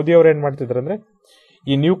ಆದಂತ ಮೋದಿ ಅವ್ರು ಏನ್ ಮಾಡ್ತಿದ್ರು ಅಂದ್ರೆ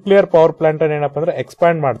ಈ ನ್ಯೂಕ್ಲಿಯರ್ ಪವರ್ ಪ್ಲಾಂಟ್ ಅನ್ನ ಏನಪ್ಪ ಅಂದ್ರೆ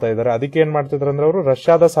ಎಕ್ಸ್ಪ್ಯಾಂಡ್ ಮಾಡ್ತಾ ಇದ್ದಾರೆ. ಅದಕ್ಕೆ ಏನ್ ಮಾಡ್ತಿದ್ರು ಅಂದ್ರೆ ಅವರು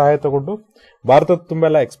ರಷ್ಯಾದ ಸಹಾಯ ತಗೊಂಡು ಭಾರತದ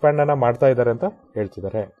ತುಂಬೆಲ್ಲ ಎಕ್ಸ್ಪ್ಯಾಂಡ್ ಅನ್ನ ಮಾಡ್ತಾ ಇದ್ದಾರೆ ಅಂತ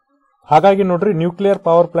ಹೇಳ್ತಿದ್ದಾರೆ. ಹಾಗಾಗಿ ನೋಡ್ರಿ ನ್ಯೂಕ್ಲಿಯರ್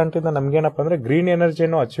ಪವರ್ ಪ್ಲಾಂಟ್ ಇಂದ ನಮ್ಗೇನಪ್ಪ ಅಂದ್ರೆ ಗ್ರೀನ್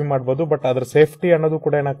ಎನರ್ಜಿಯನ್ನು ಅಚೀವ್ ಮಾಡಬಹುದು, ಬಟ್ ಅದ್ರ ಸೇಫ್ಟಿ ಅನ್ನೋದು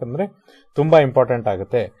ಕೂಡ ಏನಕ್ಕಂದ್ರೆ ತುಂಬಾ ಇಂಪಾರ್ಟೆಂಟ್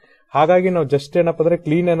ಆಗುತ್ತೆ. ಹಾಗಾಗಿ ನಾವು ಜಸ್ಟ್ ಏನಪ್ಪ ಅಂದ್ರೆ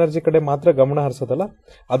ಕ್ಲೀನ್ ಎನರ್ಜಿ ಕಡೆ ಮಾತ್ರ ಗಮನ ಹರಿಸೋದಲ್ಲ,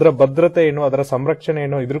 ಅದರ ಭದ್ರತೆ ಏನು, ಅದರ ಸಂರಕ್ಷಣೆ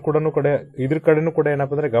ಏನು, ಇದ್ರ ಕಡೆನೂ ಕೂಡ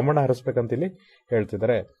ಏನಪ್ಪ ಅಂದ್ರೆ ಗಮನ ಹರಿಸಬೇಕಂತ ಇಲ್ಲಿ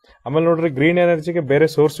ಹೇಳ್ತಿದ್ದಾರೆ. ಆಮೇಲೆ ನೋಡ್ರಿ ಗ್ರೀನ್ ಎನರ್ಜಿಗೆ ಬೇರೆ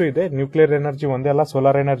ಸೋರ್ಸು ಇದೆ. ನ್ಯೂಕ್ಲಿಯರ್ ಎನರ್ಜಿ ಒಂದೇ ಅಲ್ಲ,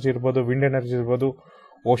 ಸೋಲಾರ್ ಎನರ್ಜಿ ಇರ್ಬೋದು, ವಿಂಡ್ ಎನರ್ಜಿ ಇರ್ಬೋದು,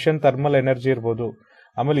 ಓಷನ್ ಥರ್ಮಲ್ ಎನರ್ಜಿ ಇರ್ಬೋದು.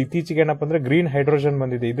 ಆಮೇಲೆ ಇತ್ತೀಚೆಗೆ ಏನಪ್ಪ ಅಂದ್ರೆ ಗ್ರೀನ್ ಹೈಡ್ರೋಜನ್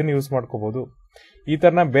ಬಂದಿದೆ, ಇದನ್ನ ಯೂಸ್ ಮಾಡ್ಕೋಬಹುದು. ಈ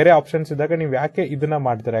ತರನ ಬೇರೆ ಆಪ್ಷನ್ಸ್ ಇದ್ದಾಗ ನೀವು ಯಾಕೆ ಇದನ್ನ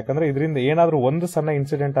ಮಾಡ್ತೀರಾ? ಯಾಕಂದ್ರೆ ಇದರಿಂದ ಏನಾದ್ರೂ ಒಂದು ಸಣ್ಣ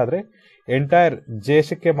ಇನ್ಸಿಡೆಂಟ್ ಆದ್ರೆ ಎಂಟೈರ್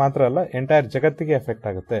ದೇಶಕ್ಕೆ ಮಾತ್ರ ಅಲ್ಲ, ಎಂಟೈರ್ ಜಗತ್ತಿಗೆ ಎಫೆಕ್ಟ್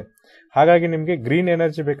ಆಗುತ್ತೆ. ಹಾಗಾಗಿ ನಿಮ್ಗೆ ಗ್ರೀನ್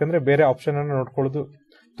ಎನರ್ಜಿ ಬೇಕಂದ್ರೆ ಬೇರೆ ಆಪ್ಷನ್ ಅನ್ನು ನೋಡ್ಕೊಳ್ಳೋದು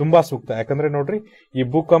ತುಂಬಾ ಸೂಕ್ತ. ಯಾಕಂದ್ರೆ ನೋಡ್ರಿ ಈ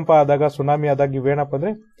ಭೂಕಂಪ ಆದಾಗ, ಸುನಾಮಿ ಆದಾಗ ಇವೇನಪ್ಪ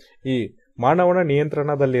ಅಂದ್ರೆ ಈ ಮಾನವನ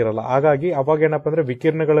ನಿಯಂತ್ರಣದಲ್ಲಿ ಇರಲ್ಲ. ಹಾಗಾಗಿ ಅವಾಗ ಏನಪ್ಪ ಅಂದ್ರೆ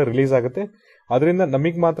ವಿಕಿರಣಗಳು ರಿಲೀಸ್ ಆಗುತ್ತೆ. ಅದರಿಂದ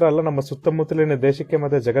ನಮಗ್ ಮಾತ್ರ ಅಲ್ಲ, ನಮ್ಮ ಸುತ್ತಮುತ್ತಲಿನ ದೇಶಕ್ಕೆ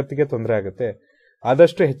ಮತ್ತೆ ಜಗತ್ತಿಗೆ ತೊಂದರೆ ಆಗುತ್ತೆ.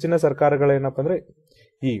 ಆದಷ್ಟು ಹೆಚ್ಚಿನ ಸರ್ಕಾರಗಳೇನಪ್ಪ ಅಂದ್ರೆ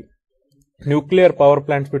ಈ ನ್ಯೂಕ್ಲಿಯರ್ ಪವರ್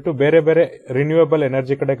ಪ್ಲಾಂಟ್ಸ್ ಬಿಟ್ಟು ಬೇರೆ ಬೇರೆ ರಿನ್ಯೂಯಬಲ್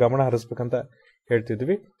ಎನರ್ಜಿ ಕಡೆ ಗಮನ ಹರಿಸಬೇಕಂತ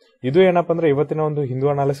ಹೇಳ್ತಿದ್ವಿ. ಇದು ಏನಪ್ಪ ಅಂದ್ರೆ ಇವತ್ತಿನ ಒಂದು ಹಿಂದೂ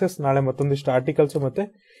ಅನಾಲಿಸಿಸ್. ನಾಳೆ ಮತ್ತೊಂದಿಷ್ಟು ಆರ್ಟಿಕಲ್ಸ್ ಮತ್ತೆ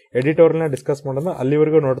ಎಡಿಟೋರಿಯಲ್ ನ ಡಿಸ್ಕಸ್ ಮಾಡೋಣ.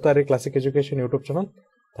 ಅಲ್ಲಿವರೆಗೂ ನೋಡ್ತಾ ಇರಿ classic education YouTube channel.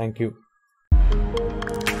 Thank you.